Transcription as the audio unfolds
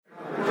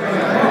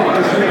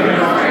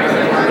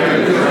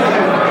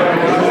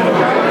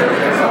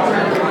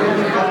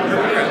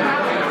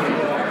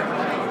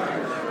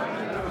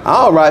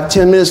I'll arrive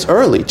 10 minutes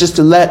early just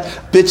to let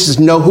bitches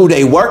know who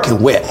they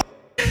working with.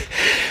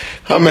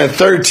 I'm at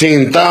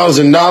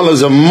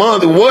 $13,000 a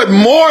month. What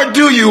more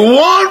do you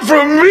want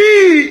from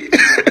me?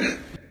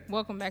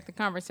 Welcome back to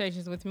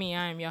Conversations with me.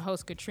 I am your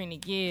host, Katrina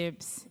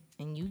Gibbs.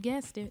 And you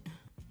guessed it.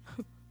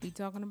 We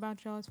talking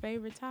about y'all's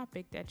favorite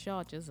topic that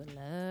y'all just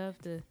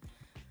love to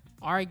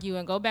argue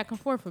and go back and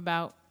forth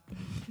about.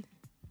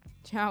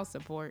 Child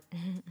support.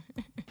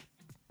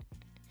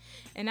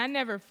 And I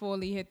never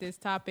fully hit this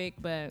topic,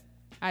 but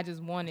I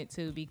just wanted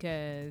to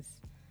because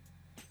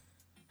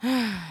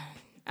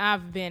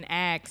I've been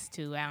asked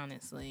to,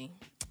 honestly.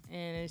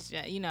 And it's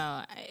just, you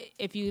know,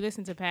 if you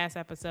listen to past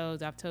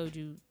episodes, I've told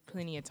you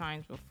plenty of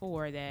times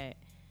before that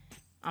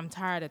I'm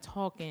tired of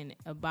talking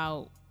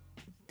about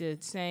the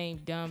same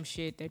dumb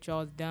shit that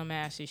y'all's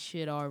dumbasses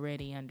should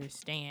already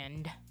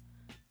understand.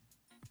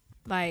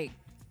 Like,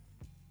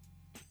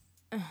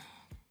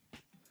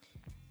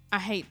 I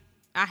hate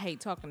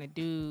talking to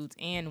dudes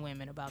and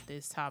women about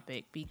this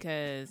topic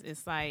because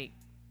it's like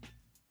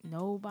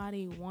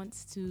nobody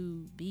wants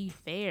to be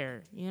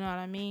fair. You know what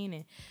I mean?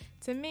 And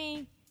to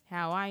me,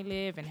 how I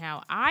live and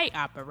how I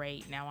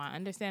operate, now I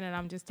understand that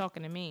I'm just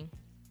talking to me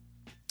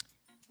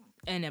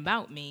and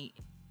about me.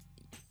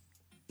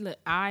 Look,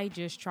 I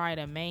just try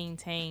to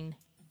maintain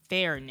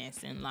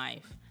fairness in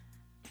life.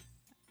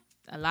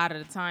 A lot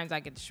of the times I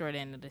get the short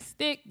end of the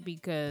stick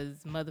because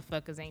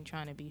motherfuckers ain't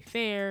trying to be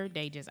fair.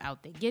 They just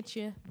out to get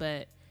you.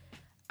 But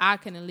I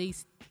can at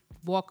least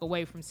walk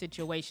away from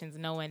situations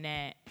knowing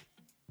that,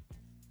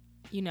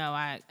 you know,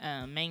 I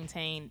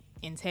maintain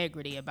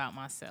integrity about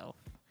myself.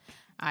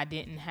 I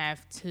didn't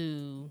have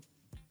to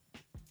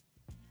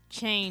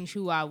change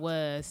who I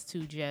was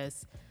to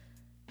just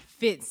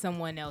fit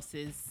someone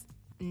else's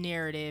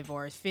narrative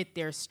or fit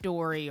their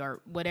story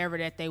or whatever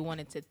that they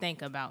wanted to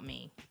think about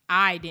me.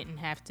 I didn't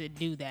have to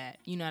do that.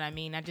 You know what I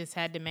mean? I just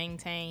had to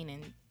maintain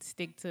and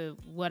stick to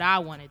what I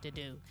wanted to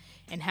do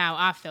and how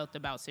I felt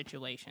about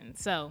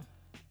situations. So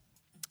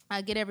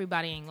I get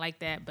everybody ain't like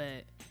that,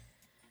 but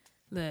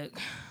look,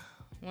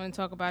 want to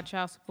talk about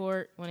child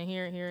support? Want to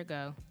hear it? Here it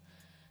go.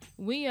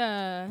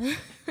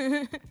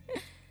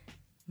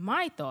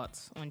 My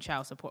thoughts on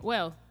child support.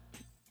 Well,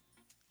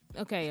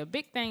 okay, a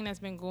big thing that's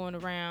been going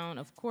around,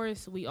 of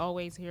course, we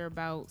always hear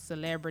about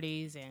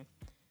celebrities and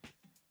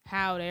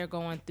how they're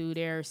going through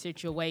their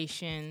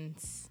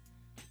situations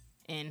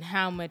and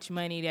how much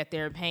money that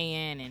they're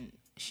paying and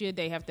should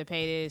they have to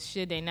pay this,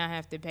 should they not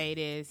have to pay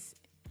this.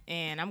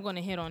 And I'm going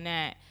to hit on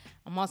that.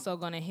 I'm also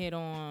going to hit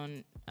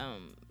on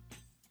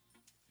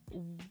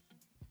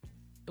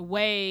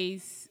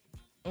ways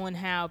on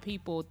how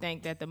people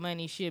think that the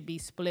money should be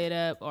split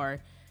up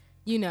or,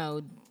 you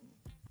know,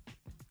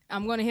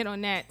 I'm going to hit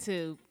on that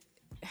too.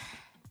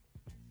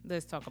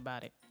 Let's talk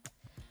about it.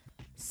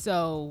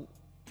 So,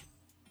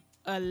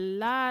 a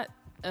lot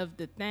of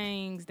the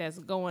things that's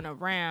going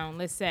around,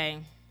 let's say,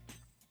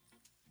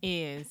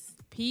 is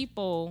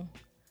people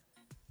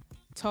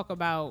talk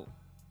about,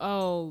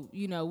 oh,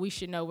 you know, we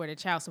should know where the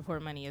child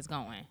support money is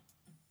going.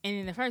 And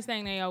then the first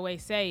thing they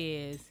always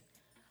say is,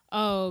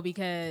 oh,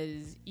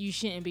 because you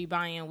shouldn't be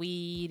buying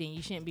weed and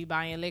you shouldn't be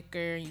buying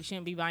liquor and you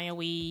shouldn't be buying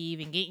weave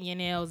and getting your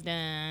nails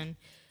done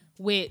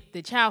with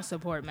the child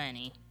support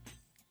money.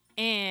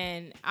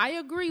 And I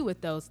agree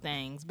with those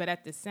things, but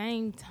at the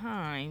same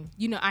time,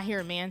 you know, I hear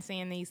a man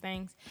saying these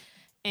things,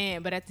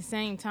 but at the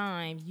same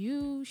time,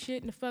 you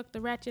shouldn't have fucked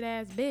the ratchet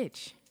ass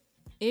bitch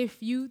if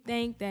you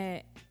think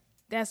that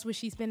that's what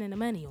she's spending the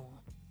money on.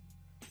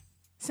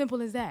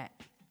 Simple as that.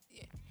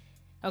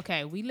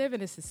 Okay, we live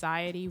in a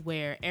society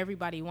where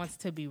everybody wants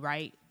to be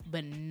right,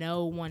 but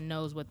no one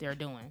knows what they're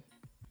doing.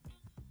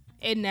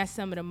 And that's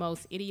some of the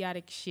most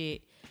idiotic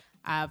shit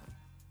I've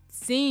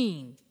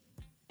seen,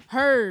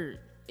 heard.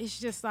 It's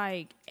just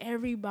like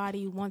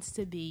everybody wants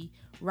to be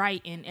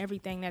right in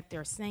everything that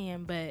they're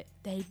saying, but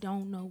they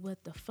don't know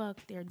what the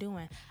fuck they're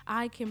doing.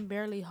 I can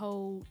barely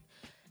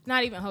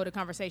not even hold a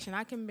conversation.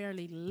 I can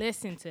barely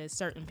listen to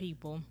certain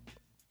people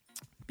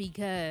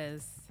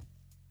because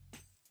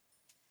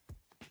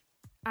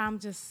I'm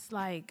just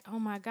like, oh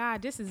my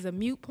God, this is a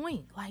mute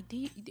point. Like,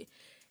 you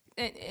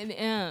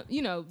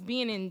know,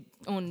 being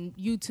on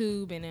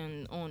YouTube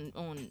and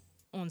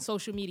on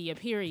social media,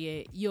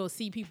 period, you'll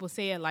see people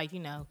say it like, you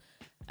know,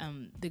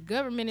 the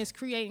government is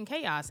creating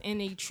chaos, and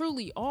they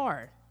truly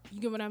are. You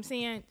get what I'm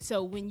saying?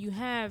 So when you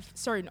have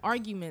certain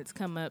arguments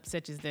come up,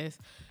 such as this,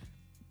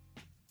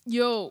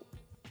 you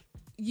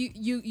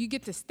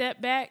get to step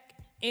back,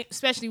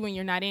 especially when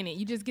you're not in it.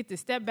 You just get to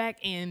step back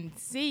and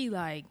see,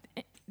 like,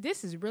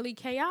 this is really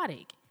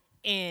chaotic,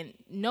 and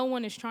no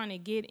one is trying to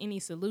get any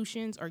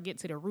solutions or get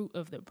to the root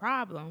of the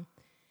problem,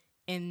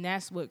 and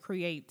that's what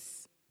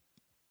creates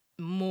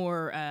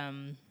more.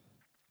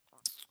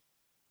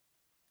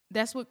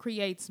 That's what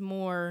creates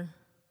more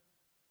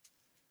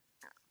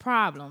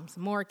problems,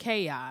 more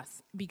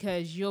chaos,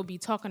 because you'll be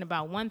talking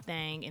about one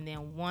thing and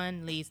then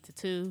one leads to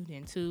two,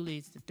 then two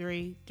leads to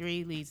three,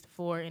 three leads to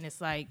four, and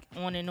it's like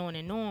on and on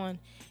and on,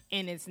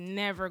 and it's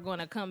never going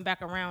to come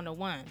back around to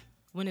one.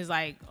 when it's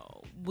like,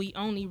 we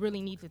only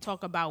really need to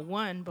talk about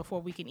one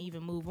before we can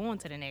even move on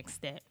to the next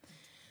step.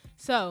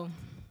 So,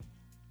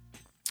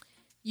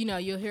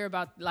 you'll hear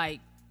about,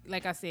 like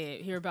I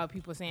said, hear about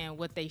people saying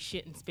what they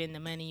shouldn't spend the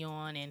money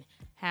on and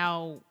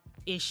how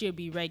it should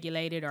be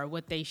regulated or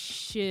what they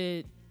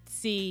should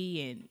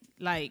see, and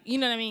like, you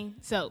know what I mean?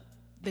 So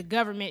the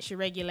government should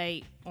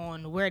regulate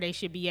on where they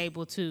should be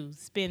able to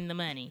spend the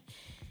money.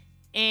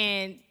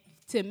 And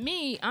to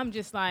me, I'm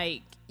just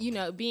like,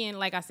 being,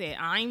 like I said,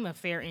 I'm a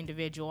fair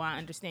individual. I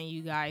understand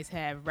you guys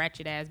have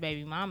ratchet ass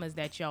baby mamas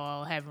that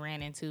y'all have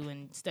ran into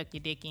and stuck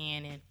your dick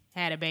in and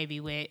had a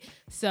baby with.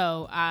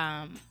 So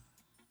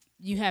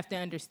you have to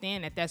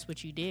understand that that's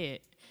what you did.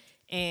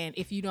 And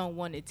if you don't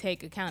want to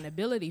take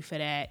accountability for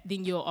that,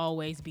 then you'll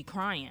always be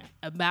crying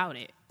about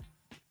it.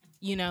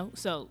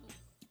 So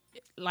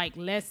like,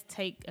 let's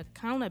take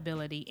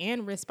accountability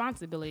and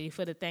responsibility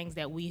for the things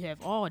that we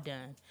have all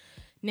done.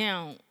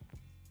 Now,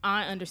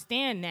 I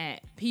understand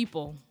that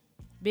people,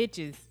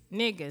 bitches,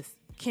 niggas,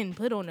 can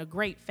put on a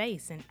great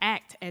face and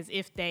act as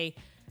if they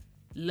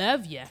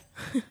love you.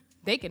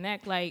 They can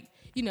act like,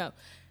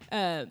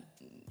 and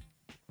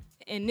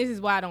this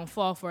is why I don't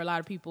fall for a lot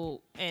of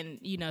people and,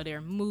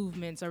 their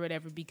movements or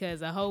whatever,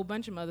 because a whole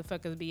bunch of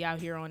motherfuckers be out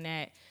here on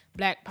that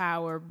black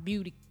power,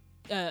 beauty,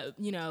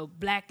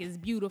 black is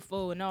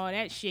beautiful and all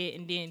that shit.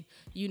 And then,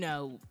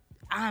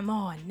 I'm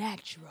all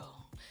natural.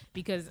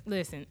 Because,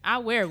 listen, I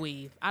wear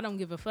weave. I don't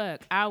give a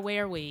fuck. I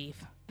wear weave.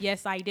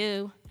 Yes, I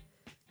do.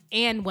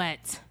 And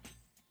what?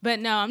 But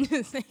no, I'm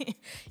just saying,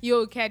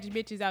 you'll catch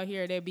bitches out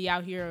here that be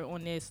out here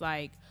on this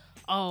like,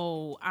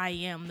 oh, I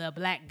am the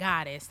black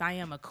goddess. I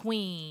am a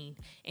queen.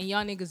 And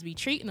y'all niggas be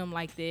treating them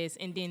like this.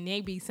 And then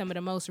they be some of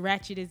the most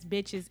ratchetest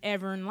bitches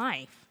ever in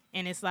life.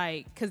 And it's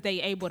like, because they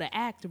able to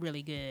act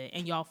really good.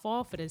 And y'all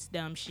fall for this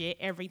dumb shit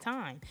every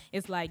time.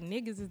 It's like,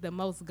 niggas is the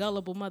most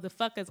gullible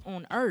motherfuckers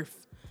on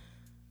earth.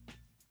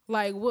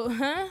 Like, well,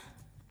 huh?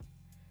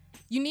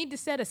 You need to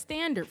set a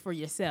standard for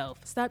yourself.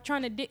 Stop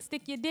trying to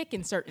stick your dick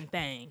in certain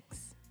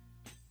things.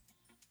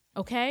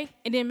 Okay?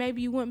 And then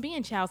maybe you wouldn't be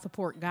in child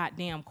support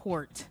goddamn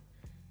court.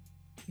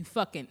 You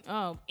fucking,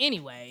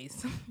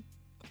 anyways.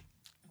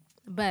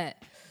 But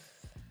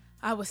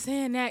I was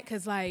saying that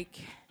because, like,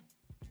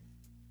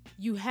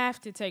 you have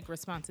to take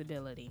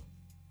responsibility.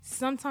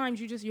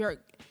 Sometimes you're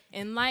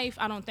in life,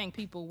 I don't think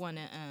people want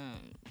to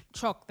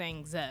chalk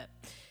things up.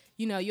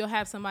 You'll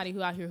have somebody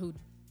who out here who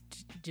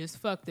just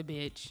fucked a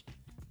bitch,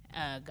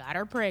 got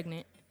her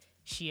pregnant.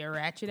 She a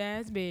ratchet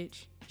ass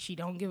bitch. She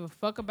don't give a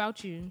fuck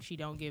about you. She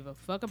don't give a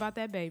fuck about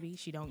that baby.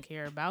 She don't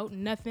care about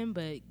nothing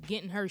but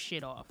getting her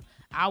shit off.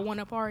 I want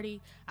to party.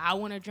 I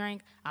want to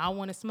drink. I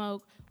want to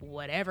smoke.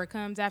 Whatever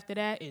comes after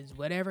that is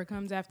whatever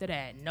comes after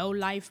that. No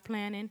life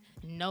planning.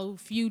 No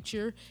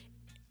future.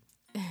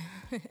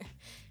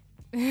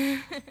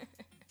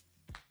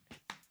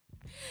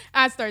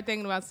 I started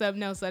thinking about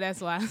something else, so that's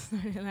why I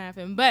started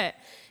laughing. But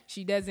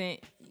she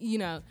doesn't,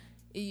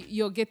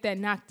 you'll get that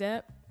knocked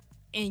up,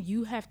 and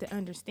you have to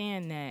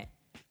understand that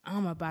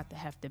I'm about to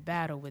have to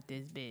battle with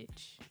this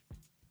bitch.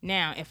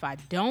 Now, if I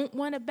don't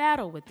want to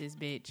battle with this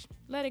bitch,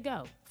 let it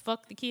go.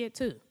 Fuck the kid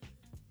too.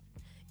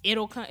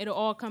 It'll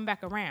all come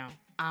back around.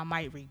 I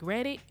might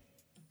regret it,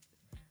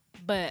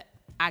 but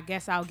I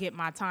guess I'll get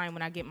my time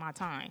when I get my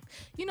time.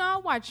 I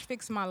watched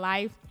Fix My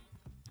Life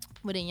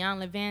with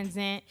Iyanla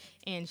Vanzant,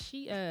 and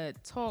she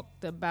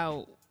talked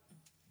about,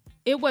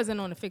 it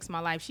wasn't on the Fix My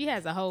Life. She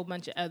has a whole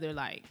bunch of other,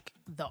 like,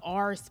 the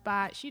R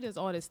Spot. She does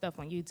all this stuff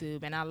on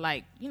YouTube, and I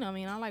like,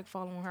 I like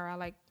following her. I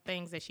like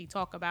things that she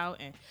talk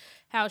about and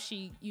how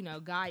she,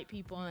 guide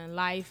people in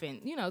life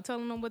and,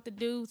 telling them what to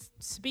do,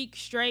 speak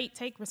straight,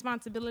 take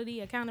responsibility,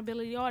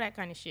 accountability, all that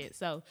kind of shit.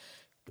 So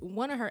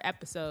one of her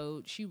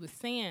episodes, she was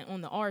saying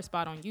on the R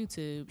Spot on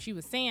YouTube, she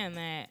was saying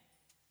that,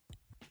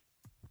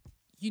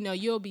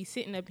 you'll be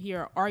sitting up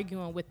here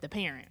arguing with the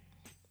parent.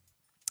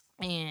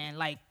 And,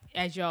 like,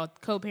 as y'all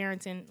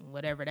co-parenting,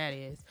 whatever that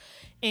is.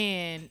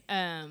 And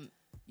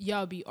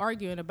y'all be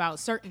arguing about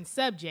certain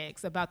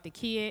subjects about the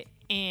kid.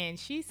 And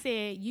she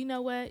said, you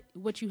know what?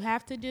 What you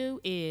have to do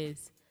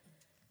is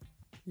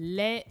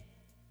let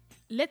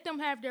them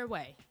have their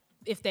way.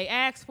 If they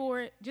ask for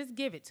it, just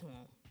give it to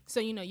them.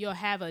 So, you'll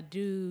have a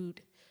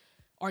dude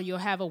or you'll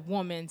have a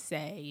woman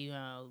say,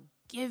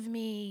 give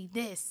me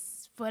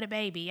this for the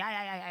baby,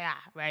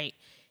 right?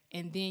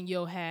 And then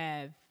you'll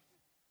have,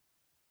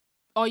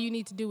 all you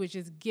need to do is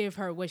just give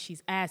her what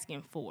she's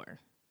asking for.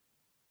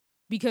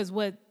 Because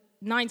what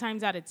 9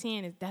 times out of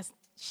 10 is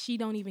she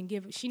don't even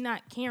give, she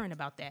not caring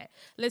about that.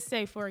 Let's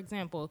say, for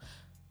example,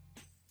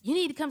 you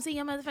need to come see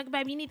your motherfucking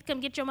baby. You need to come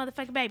get your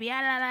motherfucking baby.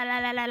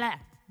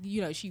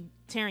 She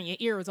tearing your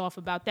ears off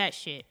about that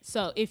shit.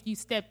 So if you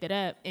stepped it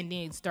up and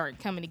then start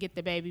coming to get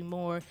the baby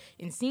more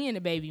and seeing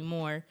the baby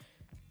more,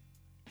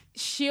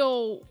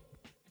 she'll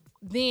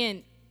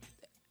then,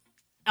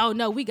 oh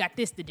no, we got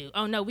this to do.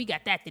 Oh no, we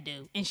got that to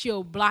do. And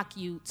she'll block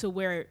you to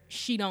where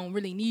she don't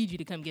really need you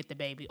to come get the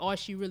baby. All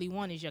she really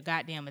wants is your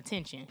goddamn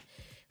attention.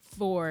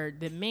 For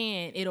the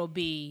man, it'll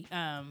be,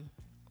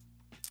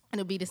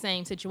 it'll be the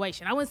same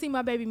situation. I want to see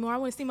my baby more. I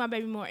want to see my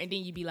baby more. And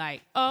then you be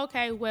like, oh,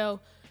 okay,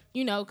 well,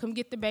 you know, come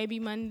get the baby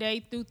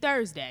Monday through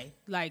Thursday.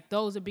 Like,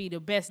 those would be the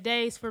best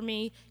days for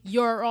me.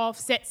 You're off,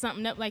 set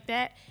something up like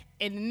that.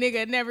 And the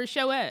nigga never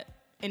show up.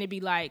 And it'd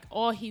be like,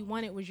 all he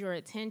wanted was your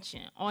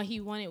attention. All he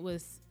wanted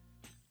was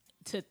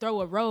to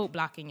throw a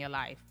roadblock in your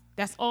life.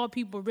 That's all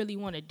people really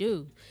want to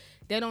do.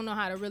 They don't know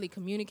how to really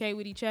communicate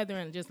with each other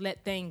and just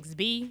let things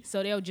be.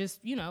 So they'll just,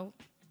 you know,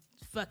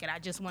 fuck it. I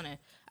just want to,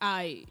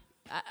 I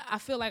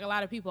feel like a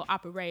lot of people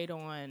operate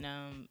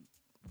on,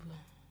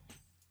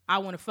 I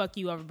want to fuck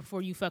you over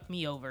before you fuck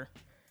me over.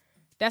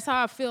 That's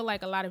how I feel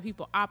like a lot of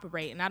people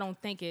operate. And I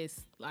don't think it's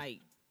like,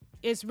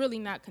 it's really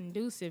not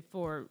conducive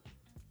for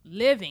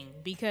living,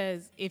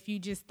 because if you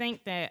just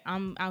think that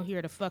I'm out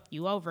here to fuck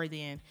you over,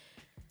 then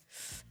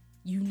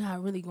you're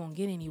not really going to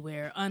get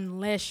anywhere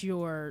unless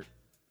you're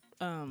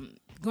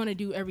going to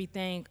do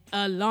everything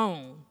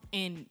alone.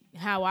 And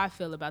how I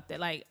feel about that,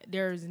 like,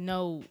 there is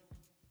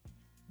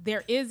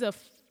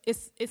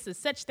it's a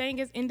such thing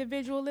as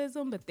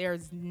individualism, but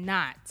there's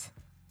not.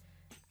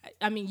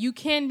 I mean, you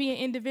can be an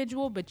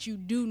individual, but you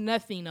do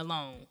nothing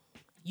alone.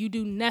 You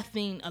do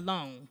nothing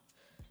alone.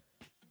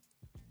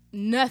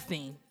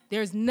 Nothing.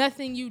 There's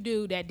nothing you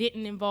do that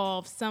didn't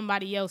involve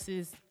somebody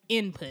else's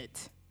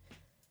input.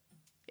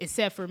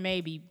 Except for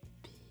maybe,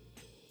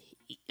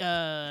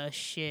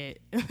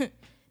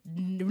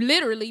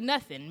 literally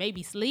nothing.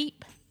 Maybe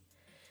sleep.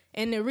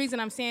 And the reason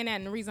I'm saying that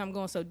and the reason I'm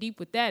going so deep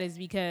with that is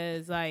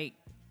because, like,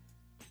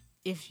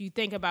 if you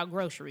think about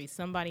groceries,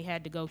 somebody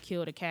had to go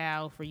kill the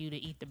cow for you to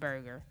eat the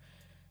burger.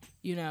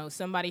 You know,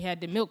 somebody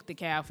had to milk the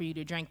cow for you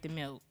to drink the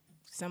milk.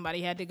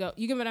 Somebody had to go,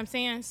 you get what I'm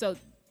saying? So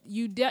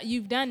you've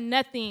done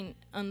nothing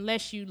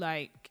unless you,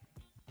 like,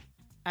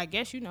 I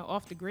guess, you know,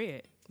 off the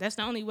grid. That's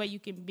the only way you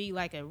can be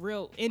like a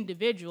real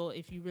individual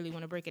if you really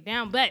want to break it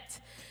down. But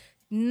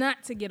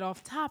not to get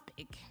off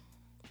topic.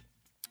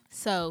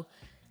 So,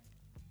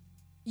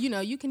 you know,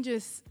 you can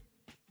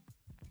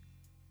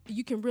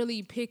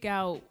really pick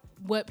out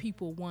what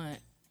people want,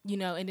 you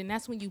know, and then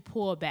that's when you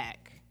pull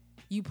back.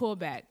 You pull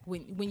back.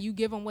 When you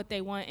give them what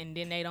they want and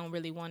then they don't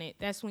really want it,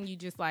 that's when you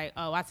just like,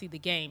 oh, I see the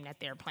game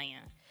that they're playing.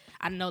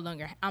 I'm not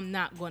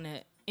going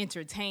to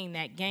entertain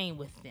that game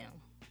with them.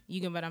 You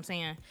get what I'm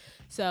saying?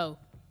 So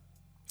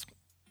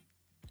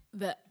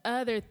the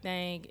other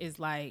thing is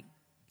like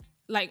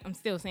I'm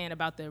still saying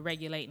about the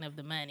regulating of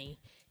the money.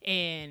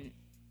 And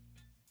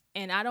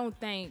I don't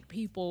think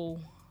people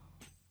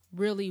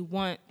really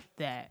want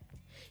that.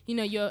 You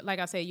know, like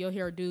I said, you'll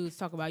hear dudes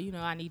talk about, you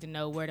know, I need to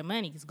know where the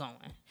money's going.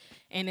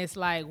 And it's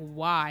like,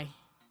 why?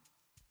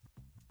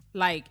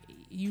 Like,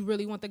 you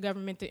really want the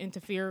government to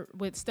interfere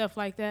with stuff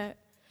like that?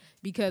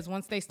 Because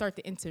once they start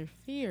to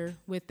interfere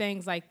with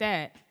things like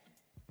that,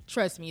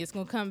 trust me, it's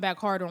going to come back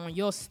harder on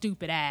your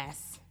stupid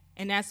ass.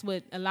 And that's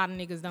what a lot of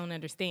niggas don't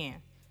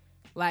understand.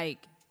 Like,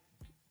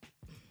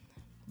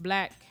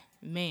 black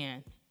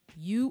man,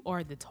 you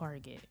are the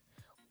target.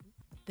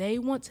 They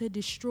want to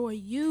destroy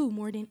you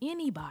more than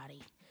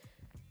anybody.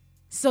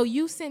 So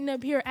you sitting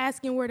up here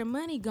asking where the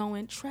money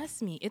going,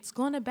 trust me, it's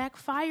going to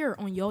backfire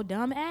on your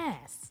dumb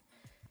ass.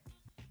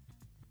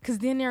 Because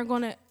then they're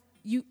going to,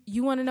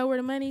 you want to know where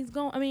the money's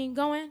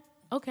going?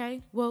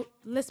 Okay, well,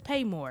 let's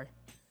pay more.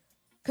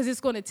 Because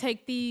it's going to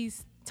take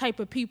these type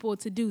of people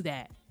to do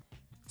that.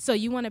 So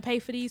you want to pay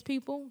for these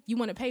people? You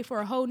want to pay for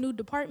a whole new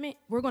department?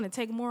 We're going to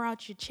take more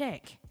out your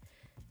check.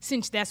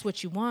 Since that's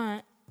what you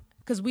want.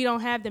 Because we don't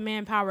have the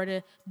manpower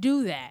to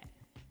do that.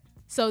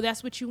 So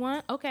that's what you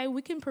want? Okay,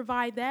 we can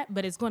provide that,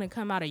 but it's going to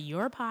come out of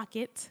your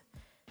pocket.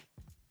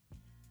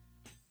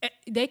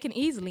 They can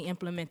easily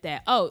implement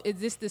that. Oh, is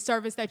this the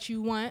service that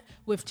you want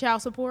with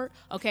child support?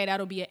 Okay,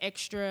 that'll be an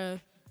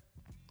extra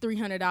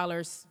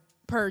 $300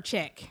 per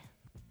check.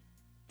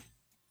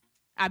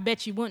 I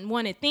bet you wouldn't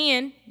want it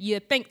then.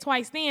 You'd think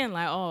twice then,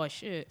 like, oh,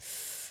 shit.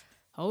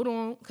 Hold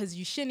on, because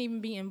you shouldn't even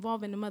be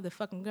involving the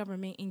motherfucking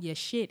government in your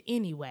shit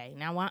anyway.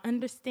 Now, I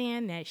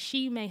understand that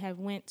she may have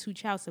went to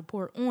child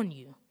support on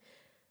you.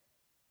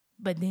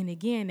 But then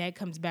again, that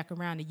comes back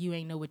around to you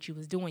ain't know what you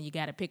was doing. You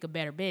got to pick a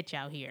better bitch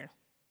out here.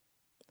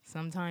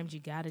 Sometimes you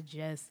got to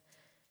just,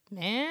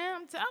 man,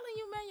 I'm telling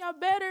you, man, y'all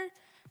better.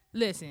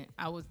 Listen,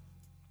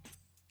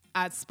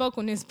 I spoke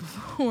on this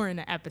before in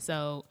the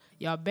episode.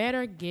 Y'all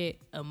better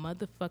get a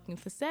motherfucking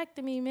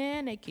vasectomy,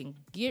 man.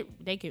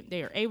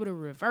 They are able to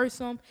reverse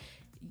them.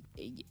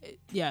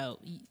 Yo,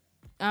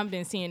 I've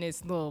been seeing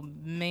this little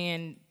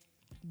man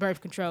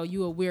birth control.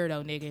 You a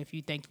weirdo, nigga,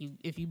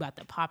 if you about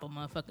to pop a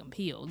motherfucking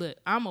pill. Look,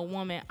 I'm a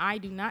woman. I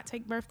do not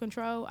take birth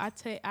control. I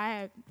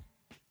have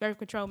birth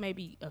control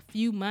maybe a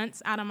few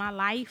months out of my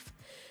life.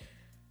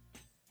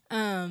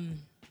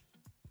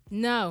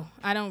 No,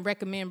 I don't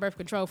recommend birth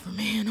control for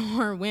men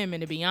or women,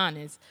 to be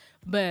honest.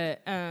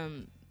 But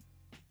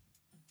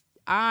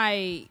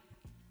I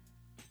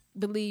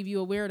believe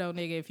you a weirdo,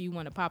 nigga, if you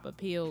want to pop a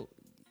pill.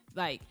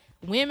 Like,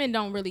 women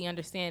don't really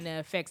understand the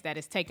effects that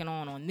it's taking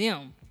on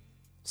them.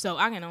 So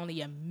I can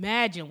only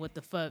imagine what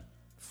the fuck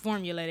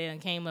formula they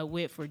came up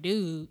with for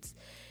dudes.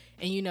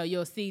 And, you know,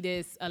 you'll see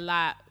this a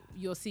lot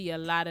you'll see a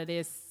lot of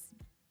this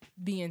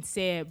being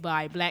said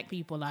by black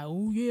people, like,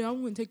 oh yeah, I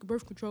want to take a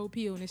birth control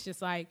pill, and it's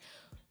just like,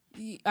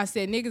 I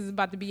said, niggas is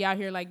about to be out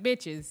here like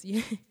bitches.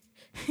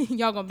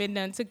 Y'all gonna been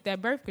done took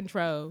that birth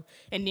control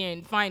and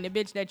then find a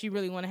bitch that you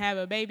really want to have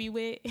a baby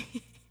with.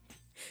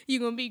 You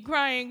gonna be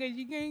crying because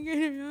you can't get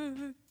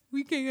it.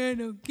 We can't have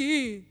no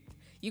kids.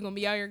 You gonna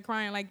be out here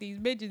crying like these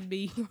bitches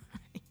be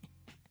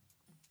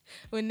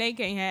when they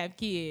can't have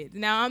kids.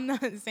 Now, I'm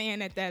not saying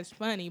that that's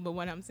funny, but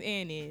what I'm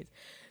saying is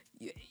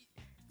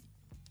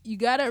you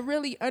gotta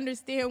really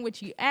understand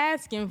what you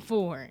asking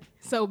for.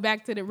 So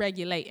back to the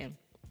regulating.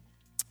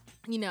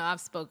 You know, I've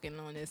spoken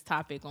on this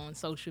topic on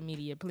social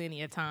media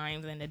plenty of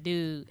times, and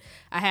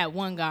I had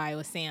one guy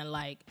was saying,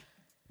 like,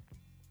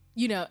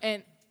 you know,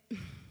 and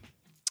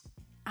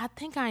I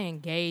think I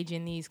engage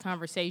in these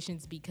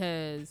conversations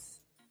because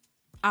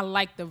I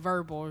like the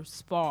verbal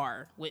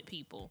spar with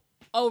people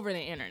over the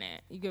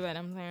internet. You get what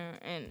I'm saying?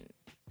 And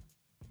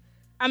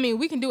I mean,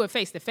 we can do it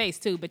face to face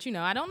too, but you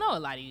know, I don't know a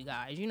lot of you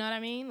guys. You know what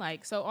I mean?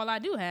 Like, so all I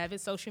do have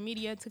is social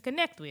media to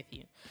connect with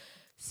you.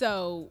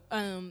 So,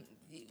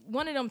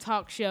 one of them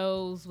talk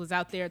shows was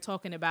out there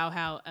talking about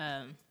how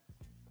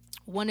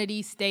one of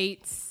these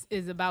states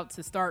is about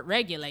to start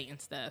regulating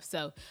stuff.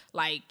 So,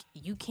 like,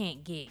 you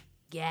can't get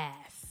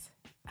gas.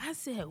 I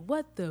said,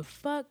 what the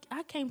fuck?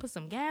 I can't put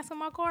some gas in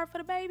my car for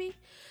the baby?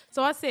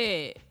 So I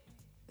said,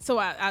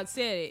 I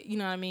said it, you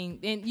know what I mean?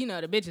 And, you know,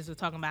 the bitches were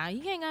talking about,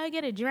 you can't go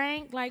get a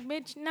drink. Like,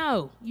 bitch,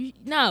 no,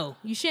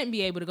 you shouldn't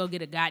be able to go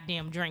get a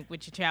goddamn drink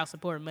with your child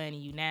support money,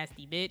 you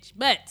nasty bitch.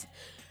 But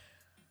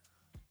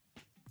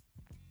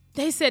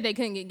they said they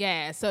couldn't get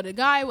gas. So the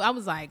guy, I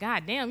was like,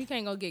 God damn, you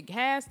can't go get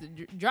gas to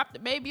drop the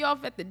baby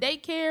off at the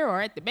daycare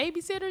or at the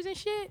babysitters and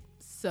shit.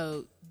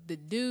 So the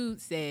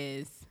dude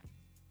says,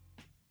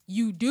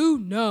 you do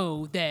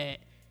know that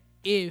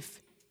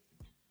if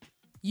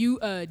you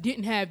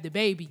didn't have the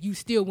baby, you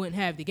still wouldn't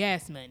have the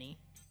gas money.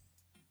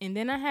 And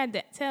then I had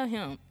to tell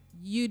him,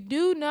 you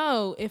do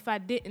know if I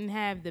didn't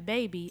have the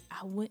baby,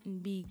 I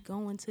wouldn't be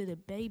going to the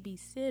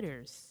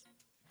babysitters.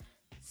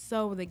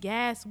 So the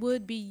gas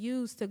would be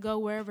used to go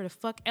wherever the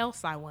fuck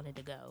else I wanted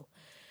to go.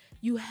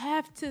 You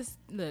have to,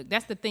 look,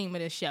 that's the theme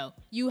of this show.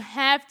 You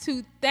have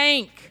to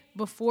think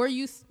before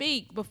you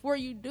speak, before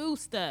you do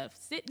stuff.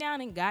 Sit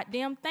down and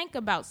goddamn think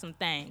about some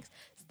things.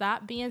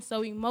 Stop being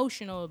so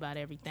emotional about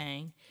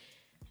everything.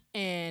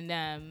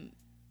 And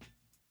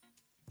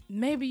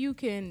maybe you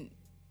can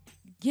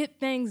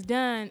get things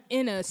done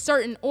in a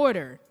certain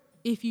order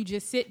if you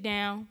just sit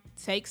down,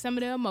 take some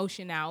of the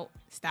emotion out,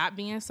 stop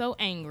being so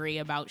angry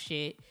about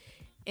shit,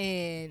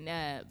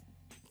 and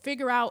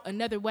figure out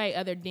another way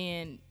other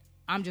than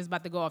I'm just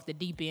about to go off the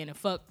deep end and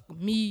fuck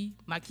me,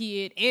 my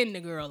kid, and the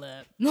girl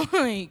up.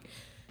 Like,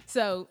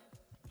 so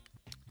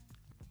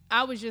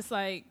I was just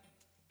like,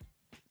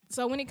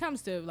 so when it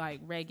comes to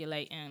like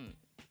regulating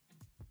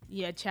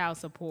child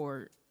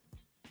support,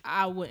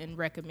 I wouldn't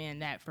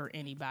recommend that for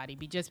anybody.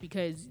 Just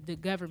because the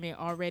government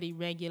already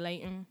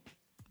regulating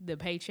the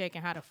paycheck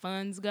and how the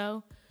funds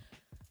go.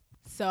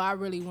 So I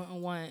really wouldn't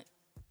want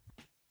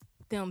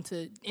them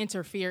to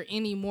interfere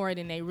any more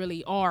than they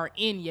really are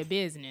in your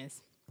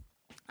business.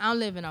 I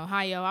live in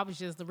Ohio. I was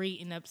just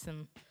reading up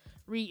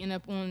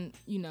on,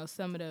 you know,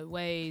 some of the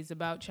ways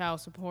about child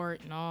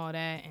support and all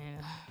that.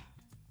 And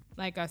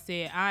like I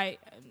said,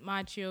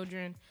 my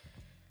children,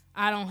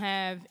 I don't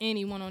have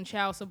anyone on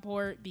child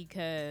support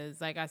because,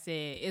 like I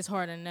said, it's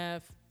hard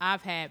enough.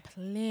 I've had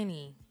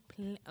plenty,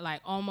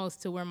 like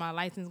almost to where my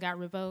license got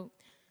revoked,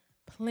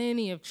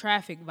 plenty of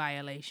traffic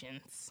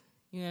violations,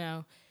 you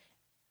know,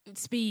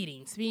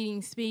 speeding,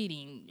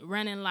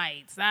 running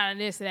lights, out of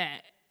this,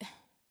 that.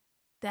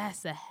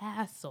 That's a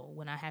hassle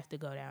when I have to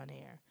go down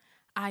there.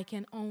 I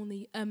can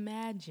only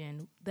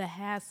imagine the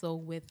hassle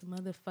with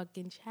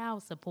motherfucking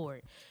child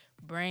support.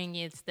 Bring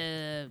your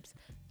stubs,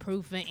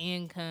 proof of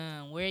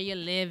income, where you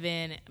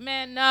living.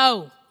 Man,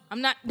 no,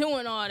 I'm not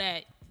doing all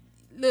that.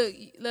 Look,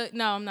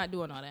 no, I'm not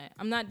doing all that.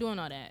 I'm not doing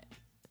all that.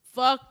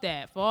 Fuck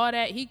that. For all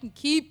that, he can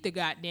keep the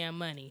goddamn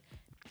money.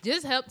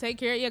 Just help take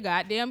care of your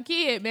goddamn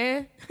kid,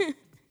 man.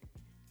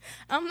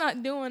 I'm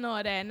not doing all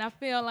that. And I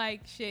feel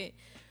like, shit,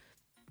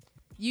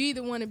 you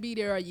either want to be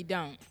there or you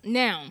don't.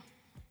 Now,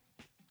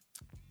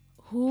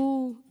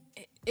 who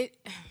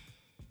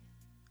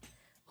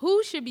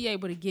should be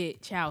able to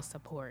get child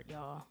support,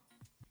 y'all?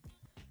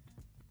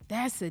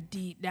 That's a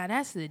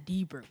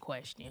deeper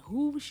question.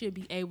 Who should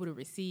be able to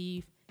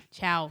receive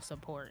child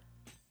support?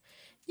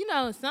 You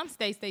know, in some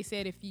states they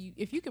said if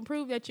you can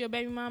prove that your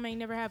baby mama ain't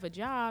never have a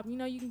job, you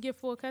know, you can get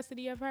full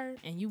custody of her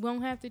and you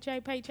won't have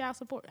to pay child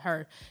support.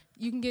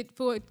 You can get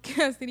full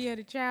custody of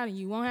the child and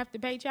you won't have to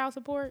pay child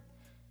support.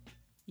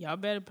 Y'all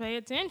better pay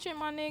attention,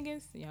 my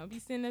niggas. Y'all be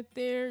sitting up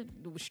there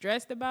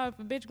stressed about if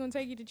a bitch gonna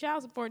take you to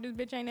child support. This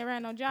bitch ain't never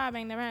had no job,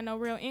 ain't never had no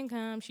real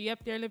income. She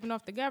up there living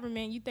off the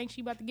government. You think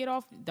she about to get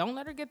off? Don't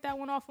let her get that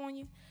one off on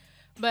you.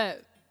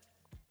 But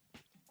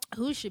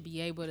who should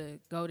be able to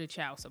go to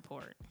child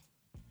support?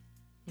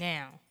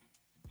 Now,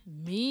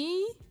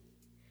 me?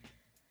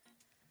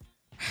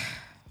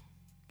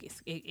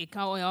 It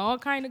all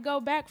kind of go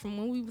back from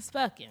when we was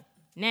fucking.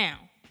 Now,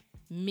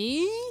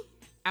 me,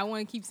 I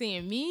want to keep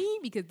saying me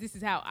because this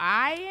is how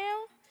I am.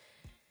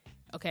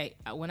 Okay,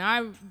 when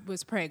I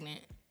was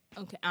pregnant,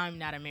 okay, I'm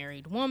not a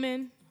married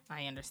woman.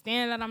 I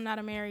understand that I'm not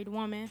a married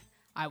woman.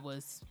 I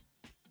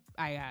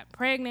got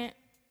pregnant,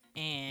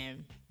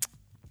 and,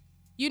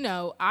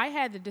 I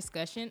had the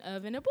discussion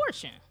of an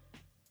abortion.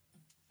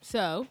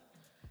 So,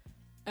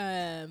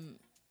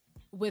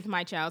 with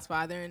my child's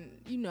father, and,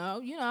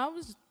 I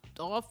was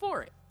all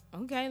for it.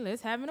 Okay,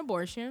 let's have an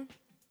abortion.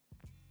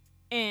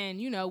 And,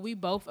 we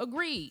both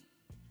agreed.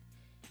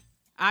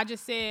 I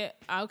just said,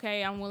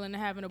 okay, I'm willing to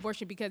have an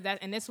abortion because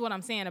and this is what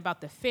I'm saying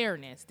about the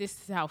fairness.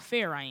 This is how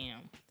fair I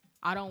am.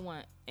 I don't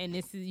want, and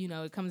this is,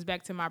 it comes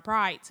back to my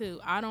pride too.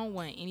 I don't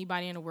want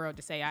anybody in the world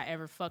to say I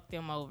ever fucked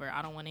them over.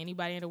 I don't want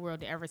anybody in the world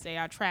to ever say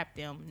I trapped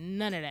them.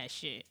 None of that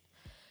shit.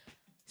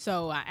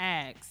 So I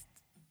asked,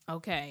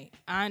 okay,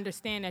 I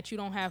understand that you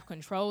don't have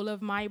control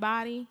of my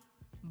body,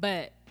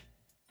 but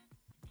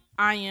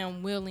I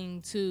am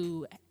willing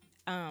to,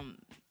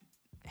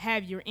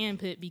 have your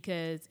input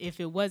because if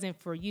it wasn't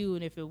for you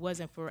and if it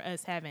wasn't for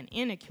us having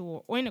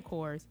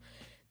intercourse,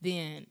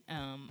 then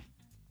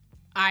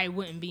I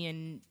wouldn't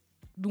be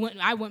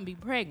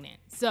pregnant.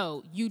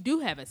 So you do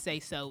have a say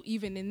so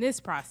even in this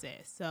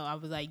process. So I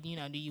was like, do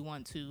you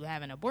want to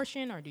have an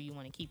abortion or do you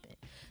want to keep it?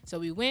 So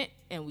we went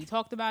and we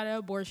talked about an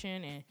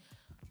abortion and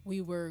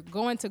we were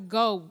going to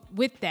go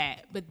with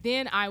that. But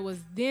then I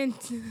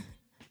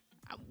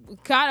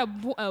got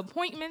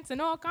appointments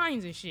and all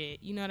kinds of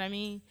shit. You know what I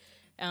mean?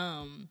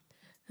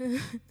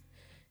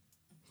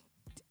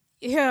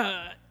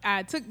 Yeah,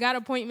 I got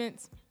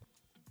appointments.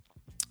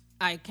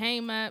 I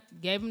came up,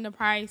 gave him the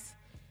price,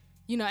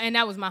 and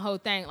that was my whole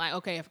thing. Like,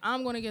 okay, if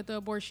I'm going to get the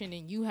abortion,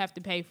 then you have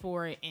to pay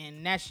for it,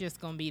 and that's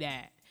just going to be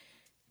that.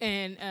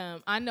 And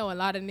I know a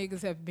lot of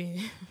niggas have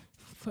been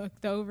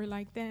fucked over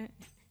like that.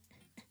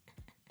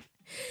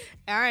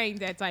 I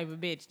ain't that type of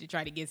bitch to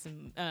try to get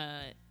some,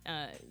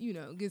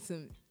 get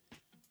some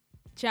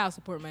child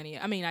support money.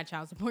 I mean, not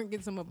child support,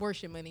 get some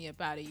abortion money up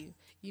out of you.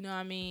 You know what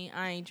I mean?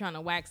 I ain't trying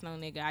to wax no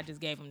nigga. I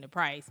just gave him the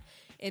price.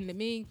 And to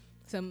me,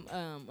 some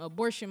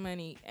abortion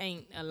money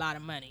ain't a lot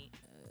of money.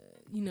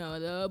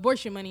 The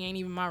abortion money ain't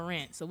even my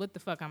rent. So what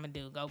the fuck I'm gonna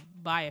do? Go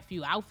buy a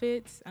few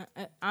outfits?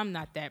 I'm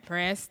not that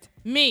pressed.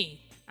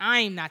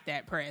 I'm not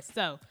that pressed.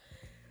 So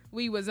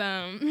we was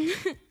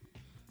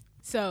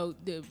so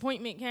the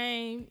appointment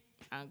came.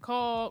 I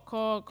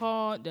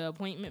called. The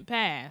appointment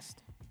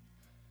passed.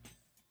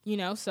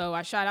 So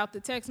I shot out the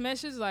text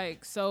message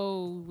like,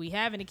 so we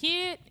having a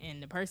kid? And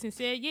the person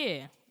said,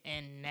 yeah.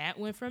 And that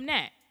went from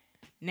that.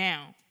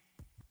 Now,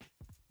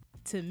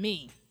 to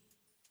me,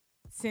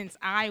 since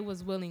I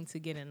was willing to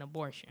get an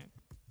abortion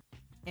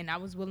and I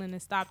was willing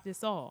to stop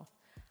this all,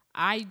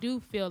 I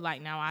do feel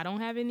like, now I don't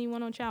have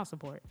anyone on child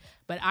support,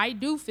 but I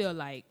do feel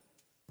like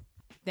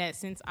that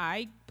since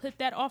I put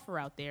that offer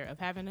out there of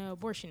having an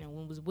abortion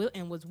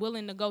and was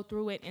willing to go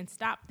through it and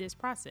stop this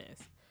process,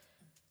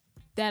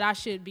 that I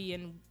should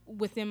be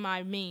within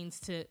my means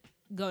to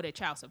go to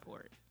child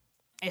support.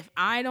 If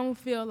I don't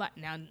feel like,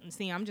 now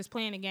see, I'm just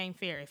playing the game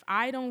fair. If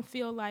I don't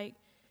feel like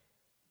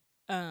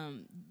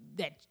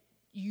that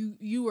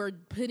you are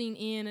putting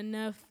in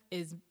enough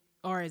as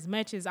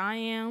much as I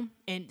am,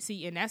 and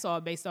that's all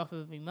based off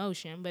of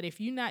emotion. But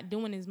if you're not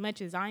doing as much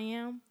as I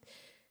am,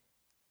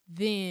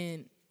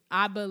 then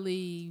I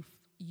believe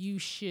I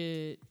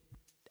should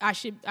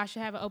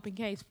have an open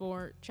case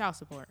for child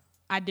support.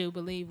 I do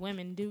believe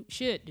women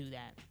should do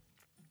that.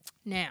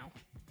 Now,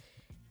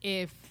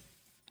 if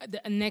the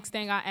next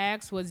thing I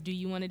asked was, do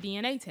you want a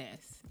DNA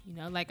test?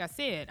 Like I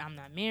said, I'm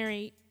not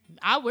married.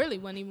 I really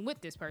wasn't even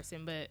with this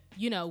person, but,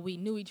 we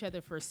knew each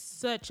other for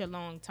such a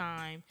long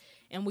time,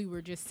 and we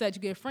were just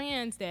such good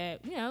friends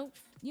that,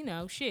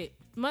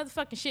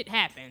 motherfucking shit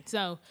happened.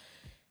 So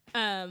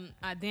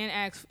I then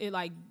asked it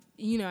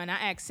and I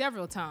asked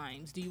several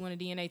times, do you want a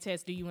DNA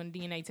test? Do you want a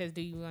DNA test?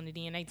 Do you want a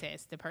DNA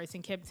test? The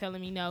person kept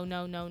telling me no.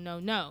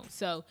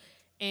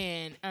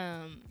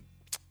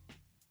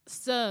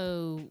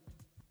 So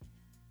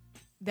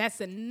that's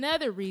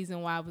another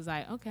reason why I was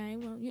like, okay,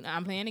 well,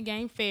 I'm playing the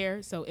game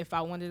fair. So if I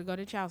wanted to go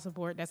to child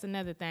support, that's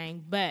another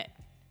thing. But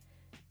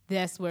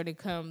that's where it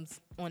comes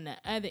on the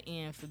other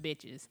end for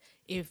bitches.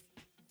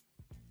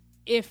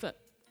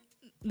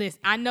 Listen,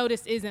 I know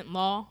this isn't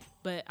law,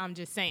 but I'm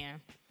just saying,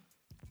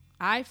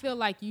 I feel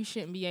like you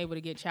shouldn't be able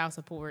to get child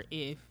support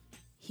if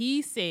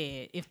y'all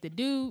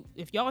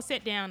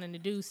sat down and the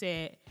dude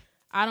said,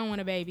 I don't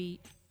want a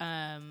baby,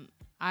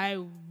 I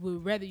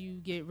would rather you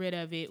get rid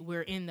of it.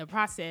 We're in the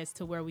process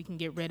to where we can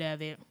get rid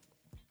of it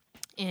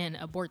and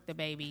abort the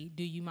baby.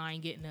 Do you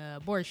mind getting an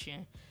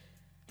abortion?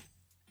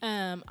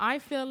 I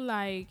feel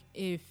like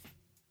if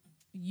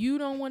you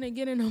don't want to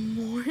get an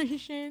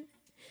abortion,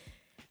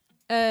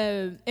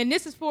 and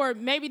this is for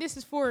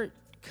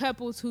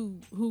couples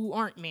who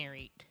aren't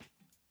married.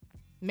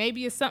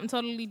 Maybe it's something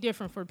totally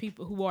different for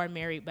people who are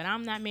married, but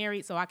I'm not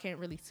married, so I can't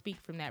really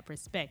speak from that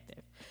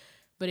perspective.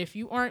 But if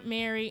you aren't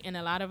married, and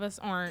a lot of us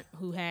aren't,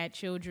 who had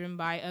children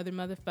by other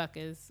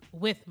motherfuckers,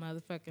 with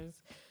motherfuckers,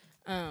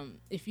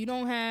 if you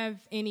don't have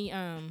any,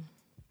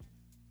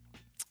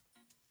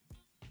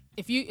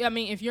 if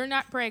you're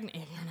not pregnant,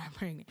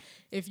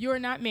 if you're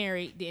not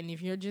married, then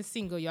if you're just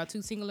single, y'all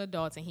two single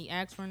adults, and he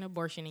asks for an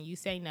abortion and you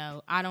say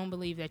no, I don't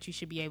believe that you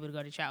should be able to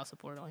go to child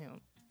support on him.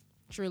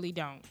 Truly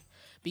don't.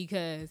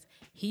 Because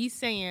he's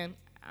saying,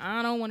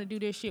 I don't want to do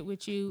this shit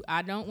with you.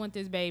 I don't want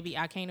this baby.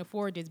 I can't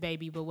afford this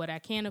baby. But what I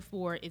can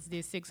afford is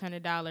this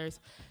 $600.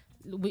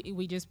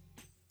 We just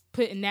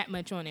putting that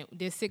much on it.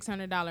 This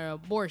 $600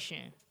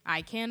 abortion.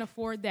 I can't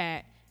afford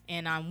that.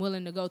 And I'm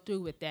willing to go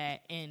through with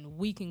that. And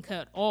we can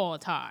cut all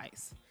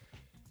ties.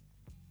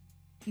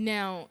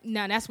 Now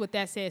that's what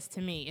that says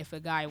to me if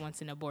a guy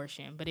wants an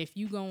abortion. But if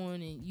you go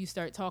on and you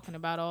start talking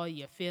about all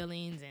your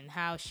feelings and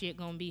how shit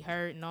gonna be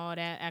hurt and all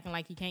that, acting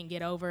like you can't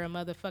get over a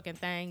motherfucking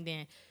thing,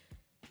 then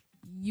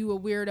you a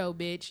weirdo,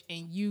 bitch,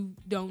 and you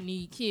don't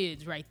need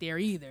kids right there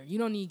either. You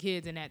don't need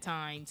kids in that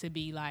time to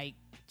be like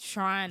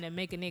trying to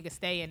make a nigga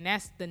stay. And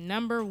that's the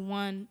number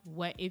one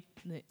way.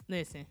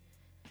 Listen,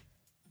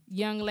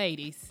 young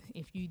ladies,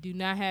 if you do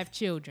not have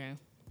children,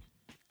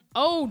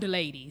 old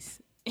ladies,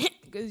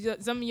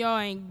 because some of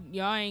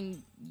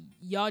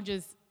y'all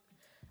just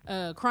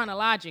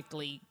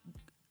chronologically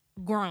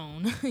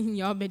grown.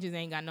 Y'all bitches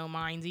ain't got no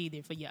minds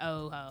either for your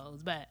old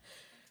hoes. But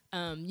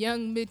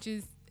young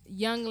bitches,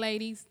 young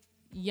ladies,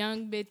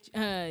 young bitch,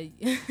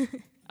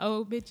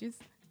 old bitches,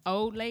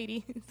 old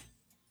ladies.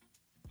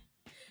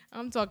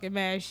 I'm talking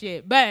mad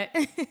shit. But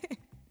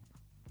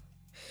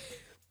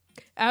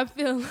I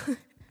feel,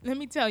 let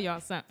me tell y'all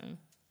something.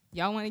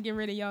 Y'all want to get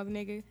rid of y'all's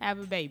nigga? Have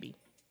a baby.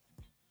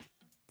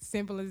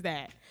 Simple as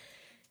that.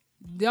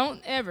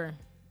 Don't ever,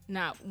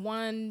 not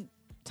one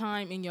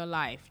time in your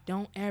life,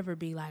 don't ever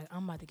be like,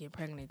 I'm about to get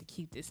pregnant to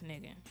keep this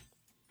nigga.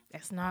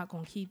 That's not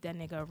going to keep that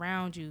nigga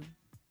around you.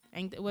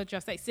 Ain't that what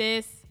y'all say,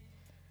 sis?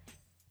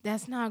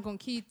 That's not going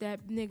to keep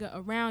that nigga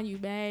around you,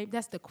 babe.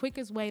 That's the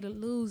quickest way to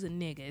lose a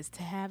nigga is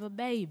to have a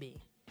baby.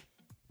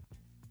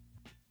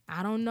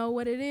 I don't know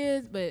what it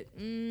is, but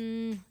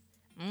you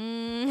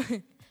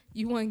want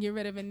to get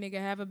rid of a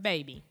nigga, have a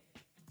baby.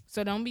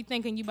 So don't be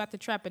thinking you about to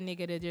trap a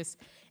nigga to just,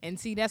 and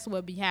see, that's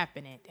what be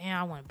happening. Damn,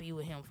 I want to be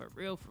with him for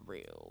real, for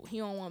real. He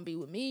don't want to be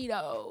with me,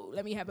 though.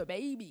 Let me have a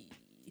baby.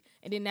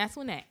 And then that's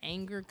when that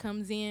anger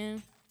comes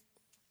in.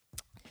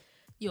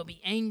 You'll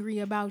be angry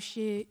about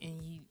shit, and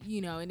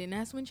you know, and then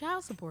that's when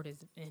child support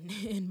is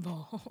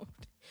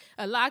involved.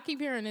 I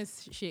keep hearing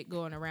this shit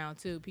going around,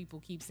 too.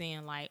 People keep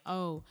saying, like,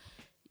 oh,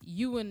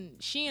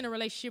 she in a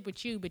relationship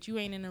with you, but you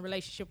ain't in a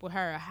relationship with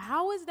her.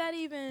 How is that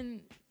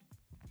even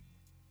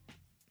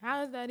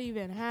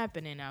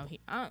happening out here?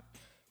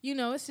 You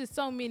know, it's just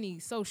so many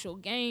social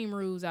game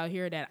rules out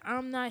here that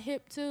I'm not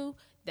hip to,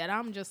 that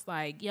I'm just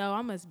like, yo,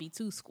 I must be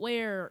too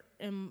square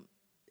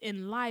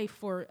in life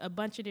for a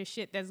bunch of this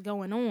shit that's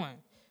going on.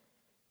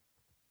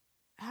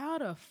 How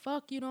the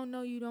fuck you don't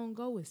know you don't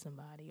go with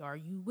somebody? Or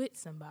you with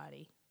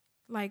somebody?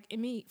 Like,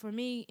 for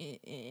me,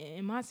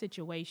 in my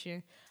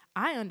situation,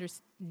 I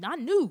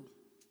knew.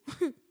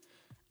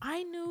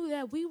 I knew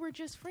that we were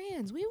just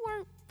friends. We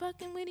weren't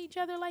fucking with each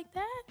other like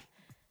that.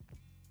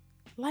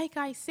 Like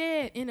I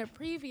said in a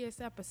previous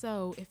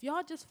episode, if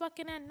y'all just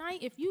fucking at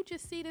night, if you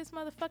just see this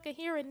motherfucker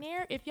here and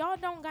there, if y'all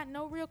don't got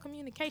no real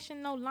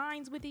communication, no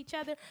lines with each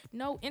other,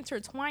 no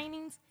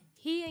intertwinings,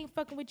 he ain't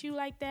fucking with you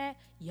like that.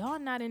 Y'all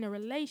not in a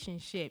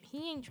relationship.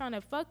 He ain't trying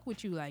to fuck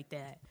with you like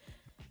that.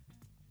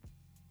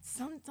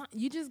 Sometimes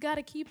you just got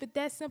to keep it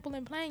that simple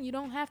and plain. You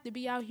don't have to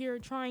be out here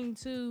trying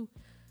to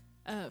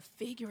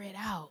figure it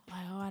out.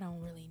 Like, oh, I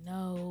don't really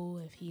know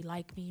if he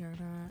like me or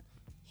not.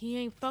 He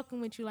ain't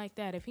fucking with you like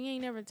that. If he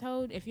ain't never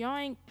told, if y'all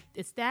ain't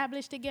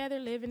established together,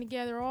 living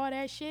together, all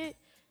that shit,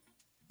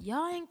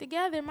 y'all ain't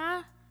together,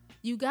 ma.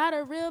 You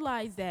gotta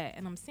realize that.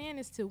 And I'm saying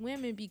this to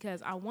women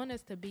because I want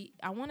us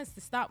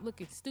to stop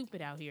looking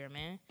stupid out here,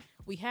 man.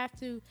 We have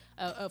to,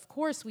 of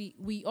course,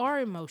 we are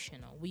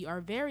emotional. We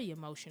are very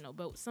emotional,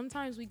 but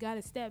sometimes we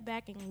gotta step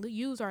back and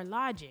use our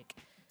logic.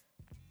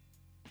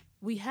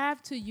 We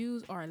have to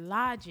use our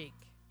logic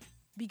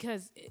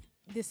because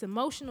this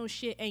emotional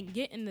shit ain't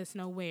getting us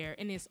nowhere.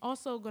 And it's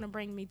also going to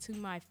bring me to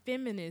my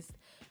feminist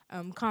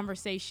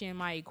conversation,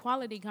 my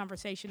equality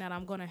conversation that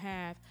I'm going to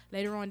have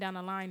later on down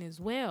the line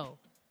as well.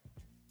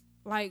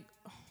 Like,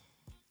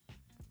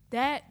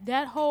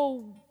 that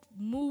whole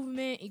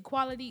movement,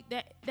 equality,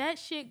 that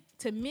shit,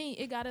 to me,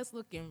 it got us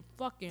looking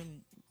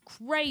fucking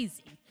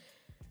crazy.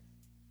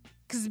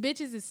 Because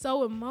bitches is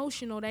so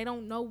emotional, they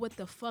don't know what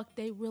the fuck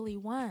they really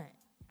want.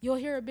 You'll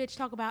hear a bitch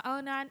talk about,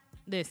 oh, no,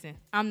 listen,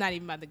 I'm not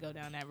even about to go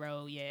down that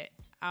road yet.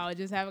 I'll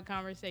just have a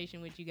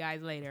conversation with you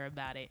guys later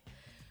about it.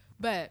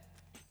 But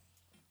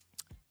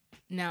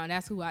now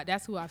that's who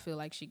I feel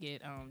like should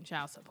get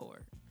child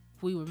support.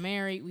 If we were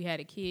married, we had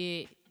a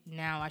kid,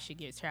 now I should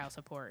get child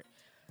support.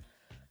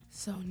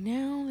 So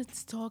now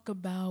let's talk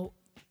about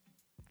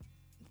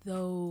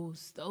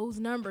those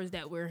numbers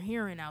that we're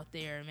hearing out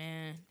there,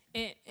 man.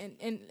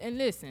 And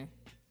listen,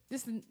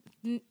 this is,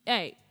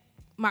 hey,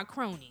 my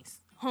cronies,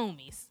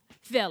 homies,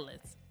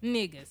 fellas,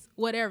 niggas,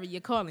 whatever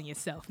you're calling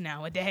yourself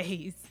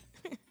nowadays.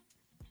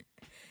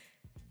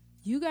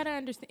 You got to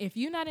understand, if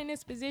you're not in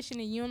this position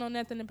and you don't know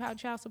nothing about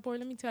child support,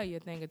 let me tell you a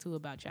thing or two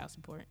about child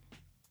support.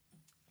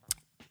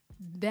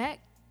 That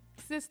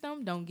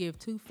system don't give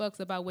two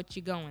fucks about what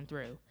you're going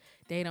through.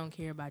 They don't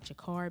care about your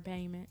car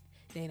payment.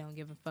 They don't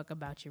give a fuck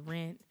about your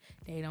rent.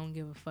 They don't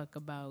give a fuck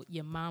about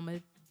your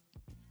mama.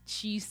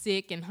 She's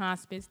sick in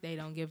hospice. They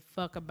don't give a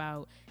fuck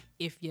about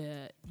if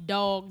your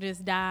dog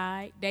just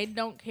died. They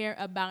don't care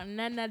about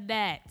none of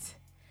that.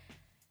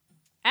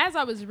 As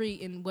I was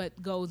reading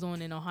what goes on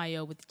in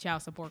Ohio with the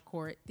child support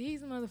court,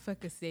 these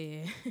motherfuckers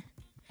said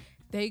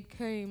they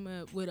came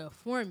up with a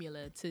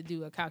formula to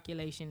do a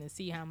calculation to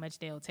see how much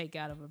they'll take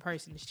out of a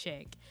person's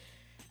check.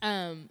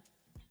 And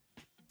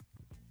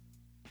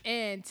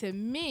to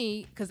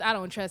me, because I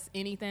don't trust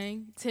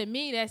anything, to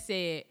me that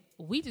said,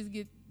 we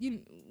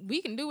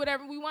can do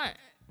whatever we want.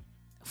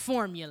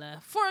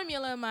 Formula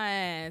my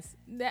ass.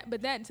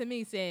 But that to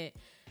me said,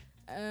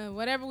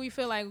 whatever we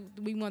feel like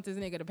we want this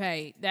nigga to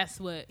pay, that's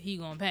what he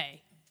gonna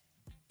pay.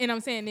 And I'm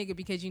saying nigga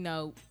because,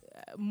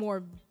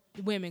 more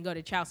women go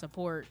to child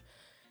support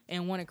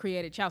and want to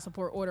create a child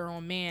support order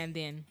on man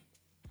than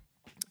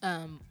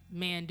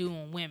man do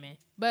on women.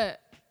 But,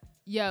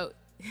 yo,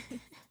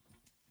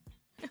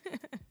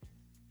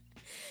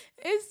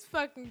 it's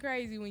fucking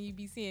crazy when you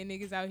be seeing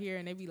niggas out here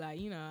and they be like,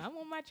 I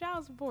want my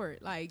child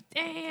support. Like,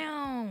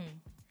 damn.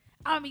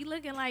 I'll be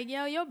looking like,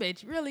 yo, your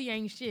bitch really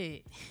ain't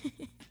shit.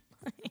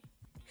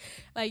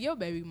 Like, your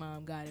baby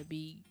mom gotta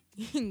be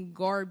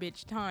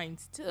garbage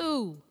times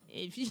two.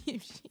 If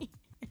she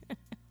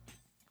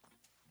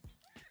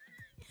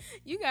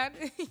you got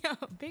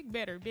big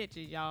better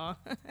bitches, y'all.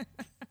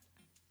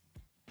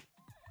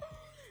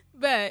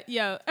 But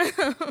yo,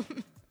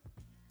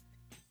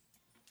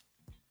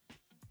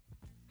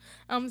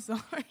 I'm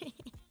sorry.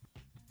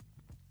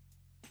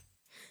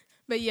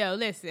 But yo,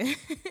 listen.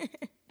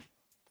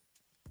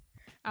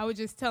 I was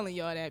just telling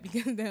y'all that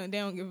because they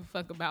don't give a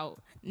fuck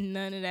about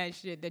none of that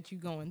shit that you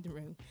going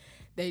through.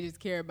 They just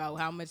care about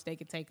how much they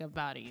can take up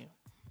out of you.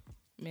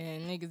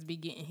 Man, niggas be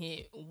getting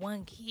hit.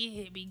 One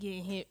kid be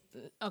getting hit.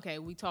 Okay,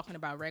 we talking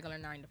about regular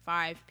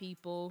 9-to-5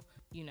 people,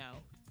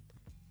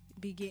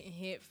 be getting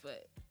hit for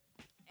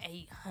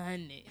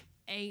 $800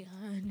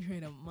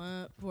 a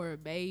month for a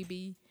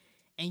baby,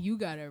 and you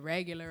got a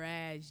regular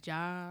ass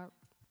job.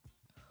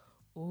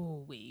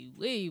 Ooh, wee.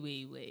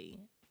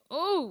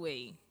 Ooh,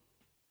 wee.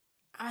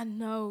 I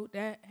know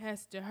that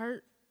has to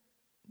hurt.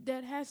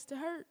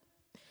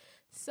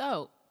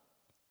 So,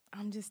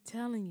 I'm just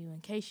telling you, in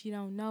case you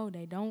don't know,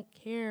 they don't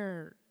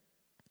care.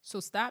 So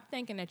stop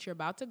thinking that you're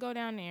about to go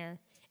down there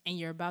and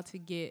you're about to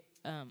get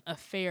a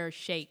fair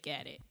shake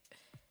at it.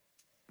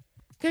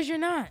 Because you're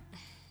not.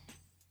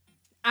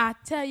 I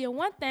tell you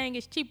one thing,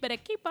 it's cheaper to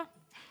keep her.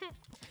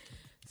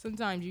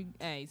 Sometimes you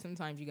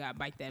gotta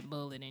bite that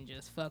bullet and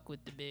just fuck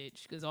with the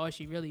bitch. Because all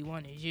she really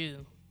wants is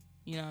you.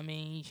 You know what I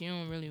mean? She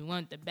don't really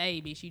want the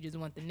baby. She just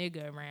want the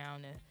nigga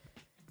around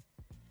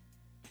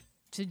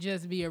to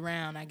just be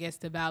around, I guess,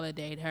 to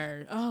validate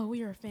her. Oh,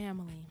 we are a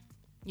family.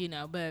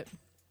 But,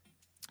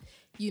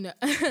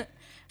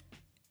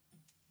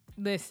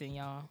 listen,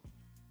 y'all.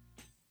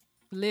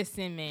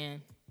 Listen,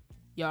 man.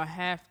 Y'all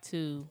have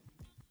to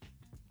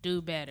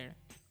do better.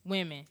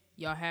 Women,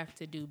 y'all have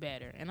to do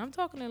better. And I'm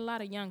talking to a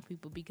lot of young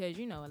people because,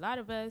 a lot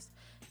of us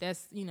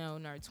that's, in our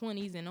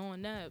 20s and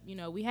on up,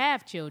 we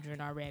have children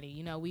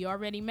already. We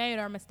already made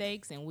our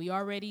mistakes and we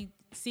already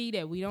see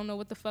that we don't know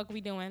what the fuck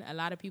we doing. A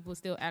lot of people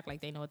still act like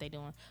they know what they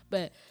doing.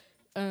 But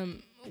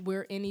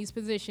we're in these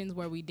positions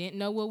where we didn't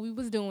know what we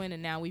was doing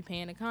and now we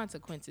paying the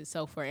consequences.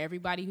 So for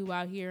everybody who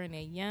out here and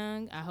they're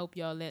young, I hope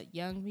y'all let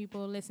young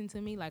people listen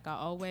to me. Like I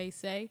always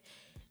say,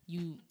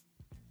 you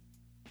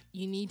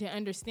need to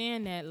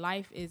understand that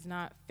life is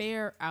not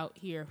fair out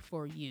here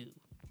for you.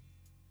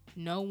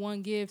 No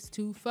one gives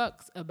two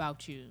fucks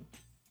about you.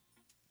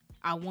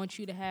 I want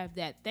you to have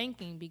that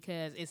thinking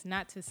because it's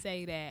not to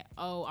say that,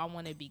 oh, I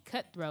want to be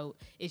cutthroat.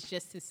 It's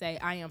just to say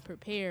I am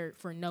prepared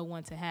for no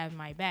one to have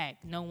my back,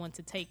 no one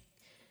to take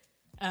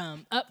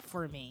up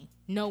for me,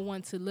 no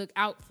one to look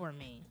out for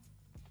me,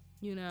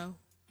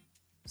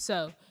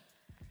 So,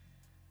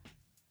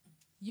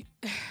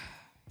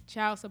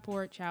 child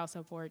support.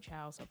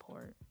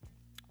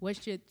 What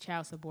should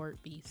child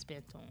support be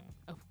spent on?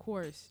 Of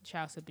course,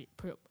 child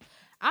support.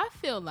 I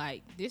feel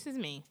like, this is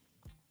me.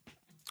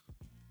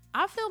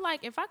 I feel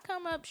like if I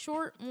come up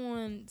short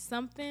on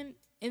something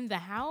in the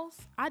house,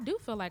 I do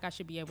feel like I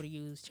should be able to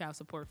use child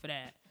support for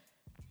that.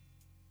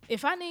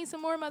 If I need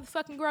some more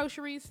motherfucking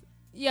groceries,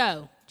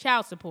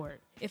 child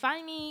support. If I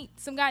need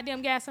some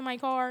goddamn gas in my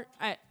car,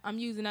 I'm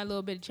using that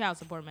little bit of child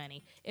support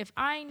money. If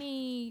I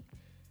need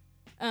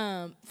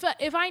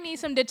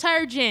some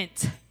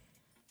detergent,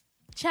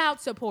 child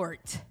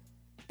support.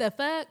 The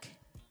fuck?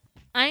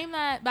 I'm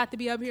not about to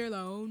be up here like,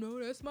 oh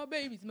no, that's my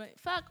baby's money.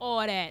 Fuck all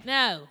that.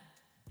 No.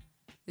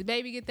 The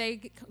baby get their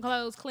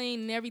clothes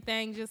clean and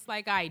everything just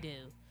like I do.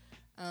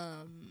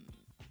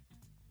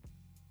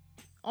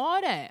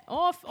 All that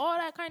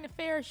kind of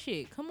fair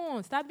shit. Come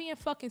on, stop being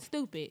fucking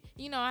stupid.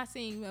 You know, I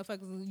seen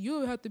motherfuckers,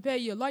 you have to pay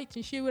your lights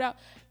and shit without.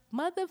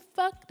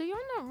 Motherfucker, do y'all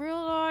not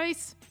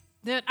realize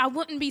that I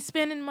wouldn't be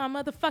spending my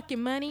motherfucking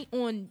money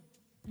on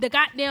the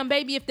goddamn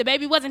baby if the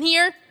baby wasn't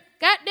here?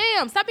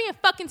 Goddamn, stop being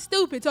fucking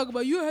stupid. Talk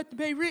about you have to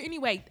pay rent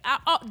anyway.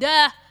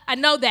 I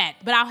know that,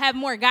 but I'll have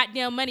more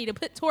goddamn money to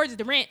put towards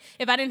the rent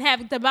if I didn't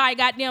have to buy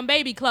goddamn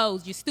baby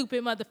clothes, you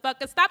stupid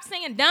motherfucker. Stop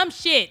saying dumb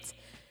shit.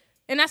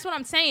 And that's what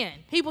I'm saying.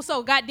 People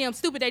so goddamn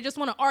stupid, they just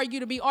want to argue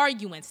to be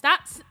arguing.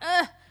 Stop.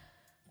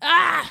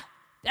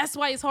 That's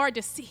why it's hard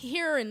to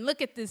hear and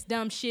look at this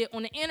dumb shit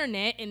on the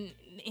internet and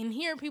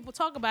hear people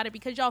talk about it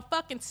because y'all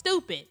fucking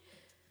stupid.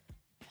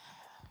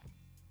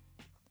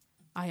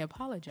 I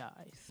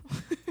apologize.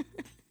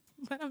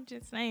 But I'm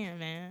just saying,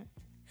 man.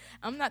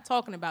 I'm not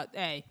talking about,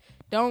 hey,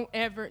 don't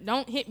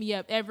hit me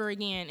up ever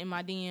again in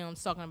my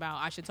DMs talking about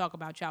I should talk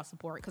about child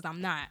support, because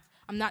I'm not.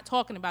 I'm not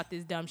talking about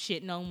this dumb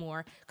shit no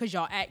more because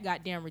y'all act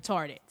goddamn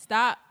retarded.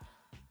 Stop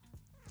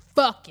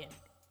fucking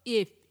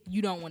if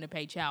you don't want to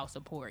pay child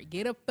support.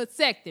 Get a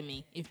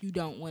vasectomy if you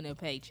don't want to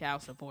pay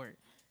child support.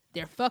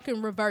 They're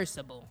fucking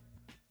reversible.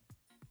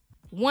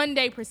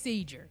 1-day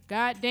procedure.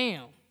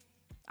 Goddamn.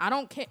 I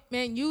don't care.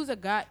 Man, use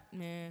a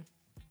man.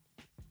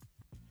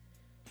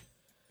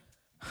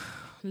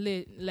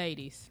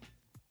 Ladies.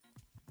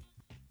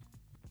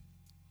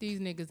 These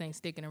niggas ain't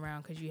sticking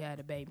around because you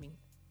had a baby.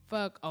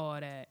 Fuck all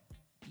that.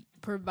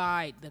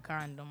 Provide the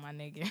condom, my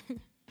nigga.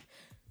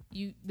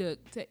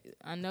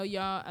 I know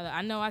y'all.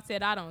 I know I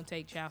said I don't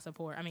take child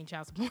support.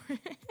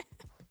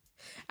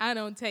 I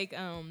don't take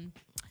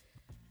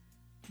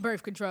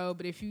birth control.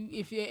 But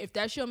if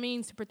that's your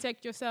means to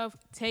protect yourself,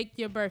 take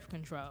your birth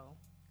control.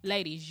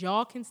 Ladies,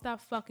 y'all can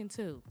stop fucking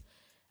too.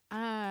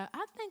 I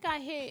think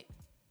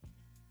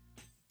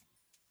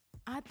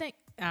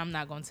I'm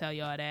not gonna tell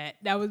y'all that.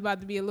 That was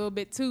about to be a little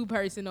bit too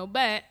personal,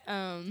 but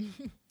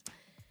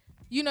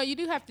you know, you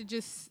do have to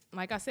just,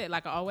 like I said,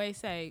 like I always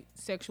say,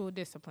 sexual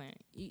discipline.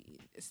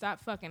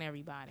 Stop fucking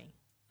everybody.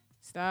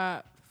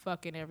 Stop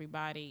fucking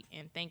everybody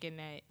and thinking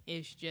that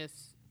it's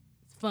just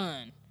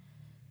fun.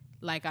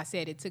 Like I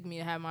said, it took me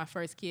to have my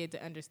first kid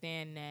to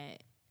understand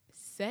that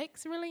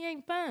sex really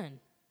ain't fun.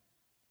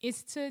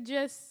 It's to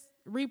just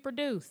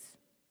reproduce,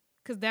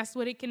 because that's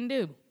what it can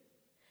do.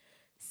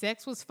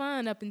 Sex was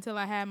fun up until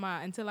I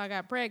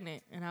got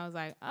pregnant, and I was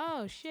like,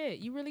 oh shit,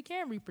 you really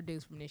can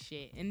reproduce from this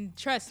shit. And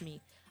trust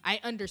me, I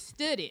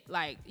understood it.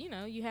 Like, you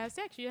know, you have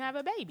sex, you have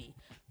a baby.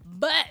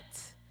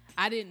 But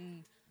I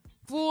didn't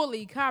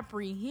fully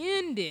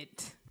comprehend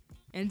it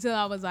until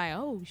I was like,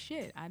 oh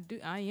shit,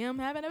 I am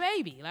having a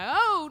baby. Like,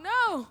 oh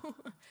no.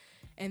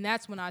 And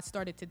that's when I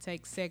started to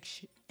take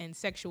sex and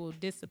sexual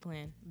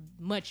discipline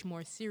much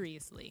more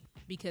seriously,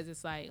 because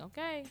it's like,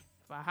 okay,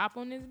 if I hop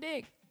on this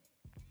dick,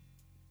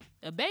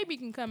 a baby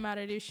can come out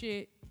of this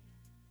shit.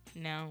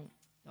 Now,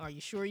 are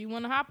you sure you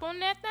want to hop on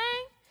that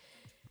thing?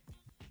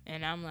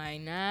 And I'm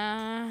like,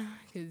 nah,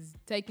 because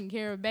taking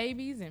care of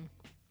babies and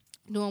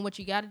doing what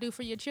you got to do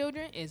for your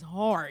children is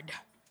hard.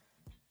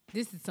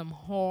 This is some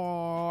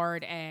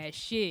hard ass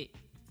shit.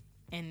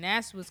 And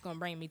that's what's going to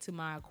bring me to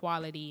my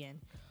equality and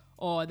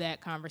all that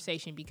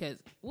conversation, because,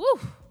 woo,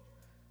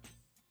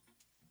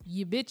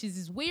 you bitches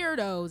is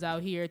weirdos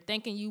out here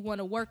thinking you want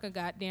to work a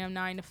goddamn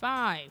 9 to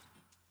 5.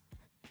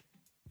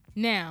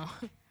 Now,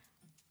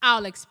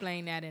 I'll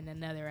explain that in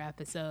another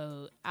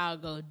episode. I'll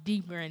go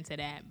deeper into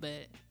that,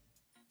 but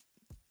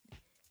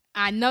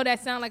I know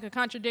that sounds like a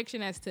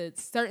contradiction as to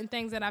certain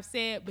things that I've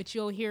said, but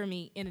you'll hear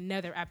me in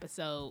another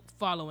episode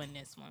following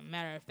this one.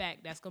 Matter of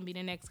fact, that's going to be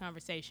the next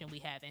conversation we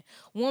having.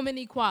 Woman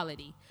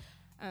equality.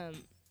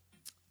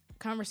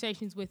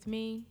 Conversations with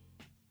me,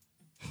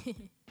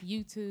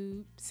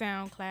 YouTube,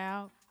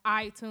 SoundCloud,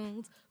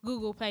 iTunes,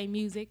 Google Play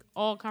Music,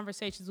 all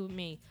conversations with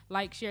me.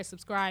 Like, share,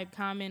 subscribe,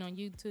 comment on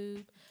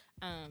YouTube.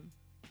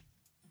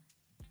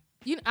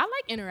 You know, I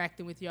like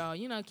interacting with y'all.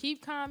 You know,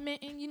 keep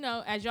commenting. You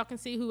know, as y'all can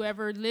see,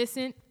 whoever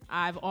listened,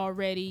 I've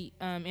already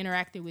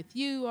interacted with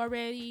you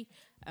already.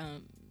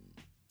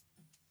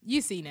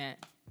 You seen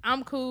that.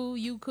 I'm cool.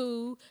 You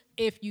cool.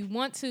 If you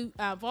want to,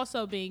 I've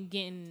also been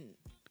getting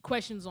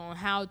questions on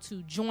how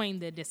to join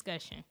the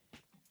discussion.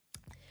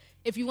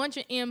 If you want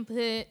your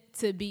input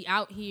to be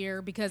out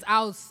here, because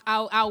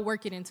I'll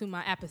work it into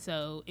my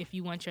episode. If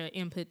you want your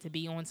input to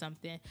be on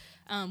something,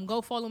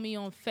 go follow me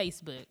on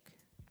Facebook.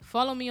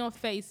 Follow me on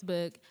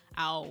Facebook.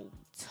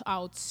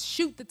 I'll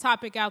shoot the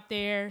topic out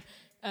there.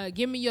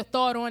 Give me your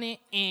thought on it,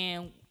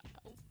 and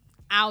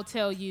I'll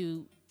tell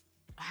you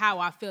how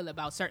I feel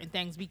about certain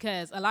things,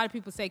 because a lot of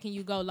people say, can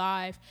you go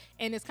live?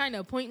 And it's kind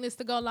of pointless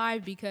to go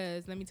live,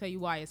 because let me tell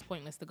you why it's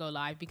pointless to go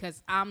live,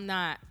 because I'm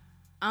not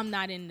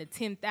in the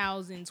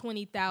 10,000,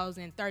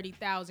 20,000,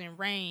 30,000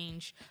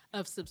 range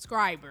of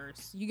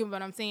subscribers. You get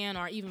what I'm saying?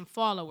 Or even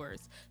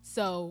followers.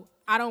 So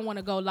I don't want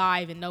to go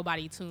live and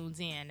nobody tunes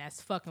in.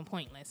 That's fucking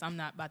pointless. I'm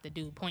not about to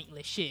do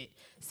pointless shit.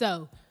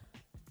 So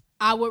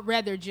I would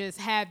rather just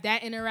have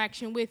that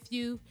interaction with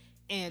you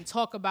and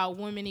talk about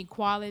women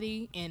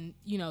equality and,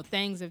 you know,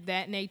 things of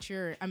that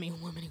nature. I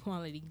mean, women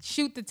equality.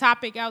 Shoot the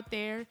topic out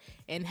there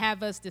and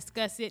have us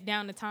discuss it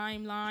down the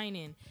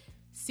timeline and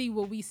see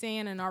what we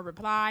saying in our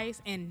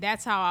replies. And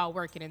that's how I'll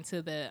work it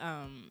into the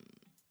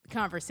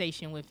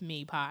Conversation with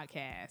Me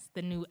podcast,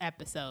 the new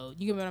episode.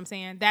 You get what I'm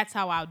saying? That's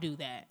how I'll do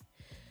that.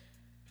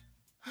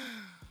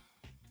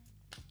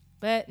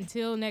 But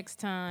until next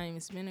time,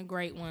 it's been a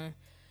great one.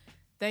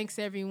 Thanks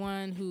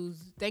everyone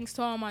thanks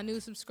to all my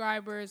new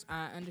subscribers.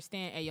 I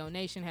understand Ayo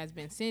Nation has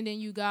been sending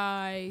you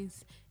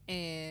guys.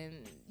 And,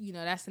 you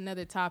know, that's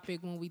another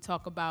topic when we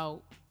talk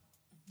about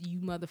you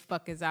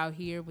motherfuckers out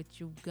here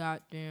with your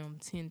goddamn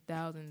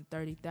 $10,000,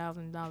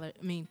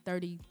 $30,000,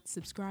 30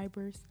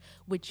 subscribers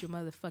with your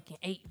motherfucking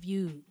 8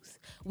 views.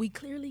 We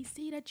clearly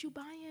see that you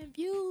buying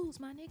views,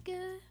 my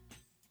nigga.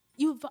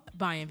 You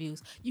buying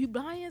views. You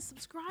buying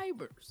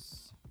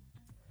subscribers.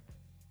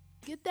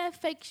 Get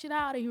that fake shit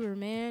out of here,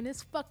 man.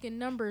 This fucking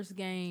numbers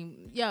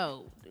game.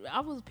 Yo, I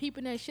was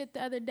peeping that shit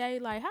the other day.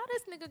 Like, how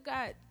this nigga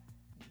got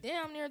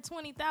damn near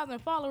 20,000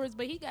 followers,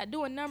 but he got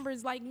doing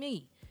numbers like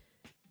me.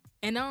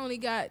 And I only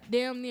got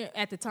damn near,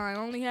 at the time, I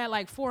only had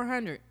like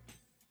 400.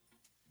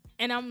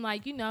 And I'm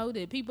like, you know,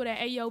 the people that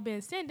Ayo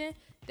been sending,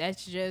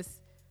 that's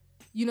just,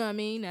 you know what I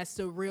mean? That's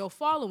the real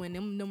following,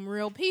 them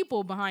real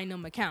people behind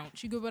them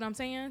accounts. You get what I'm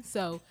saying?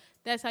 So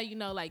that's how you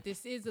know, like,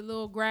 this is a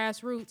little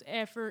grassroots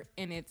effort,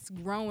 and it's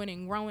growing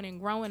and growing and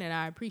growing, and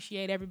I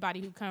appreciate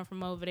everybody who come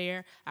from over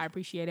there. I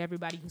appreciate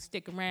everybody who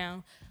stick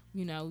around.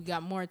 You know, we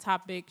got more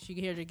topics. You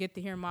get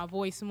to hear my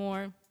voice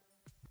more.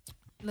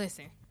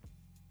 Listen,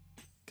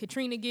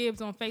 Katrina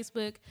Gibbs on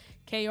Facebook,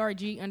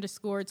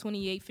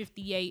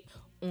 KRG_2858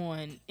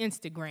 on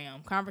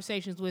Instagram.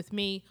 Conversations with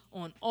Me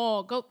on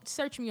go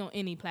search me on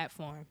any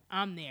platform.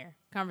 I'm there.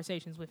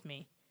 Conversations with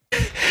Me.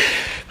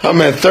 I'm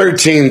at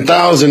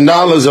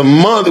 $13,000 a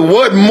month.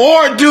 What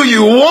more do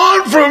you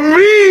want from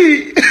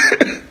me?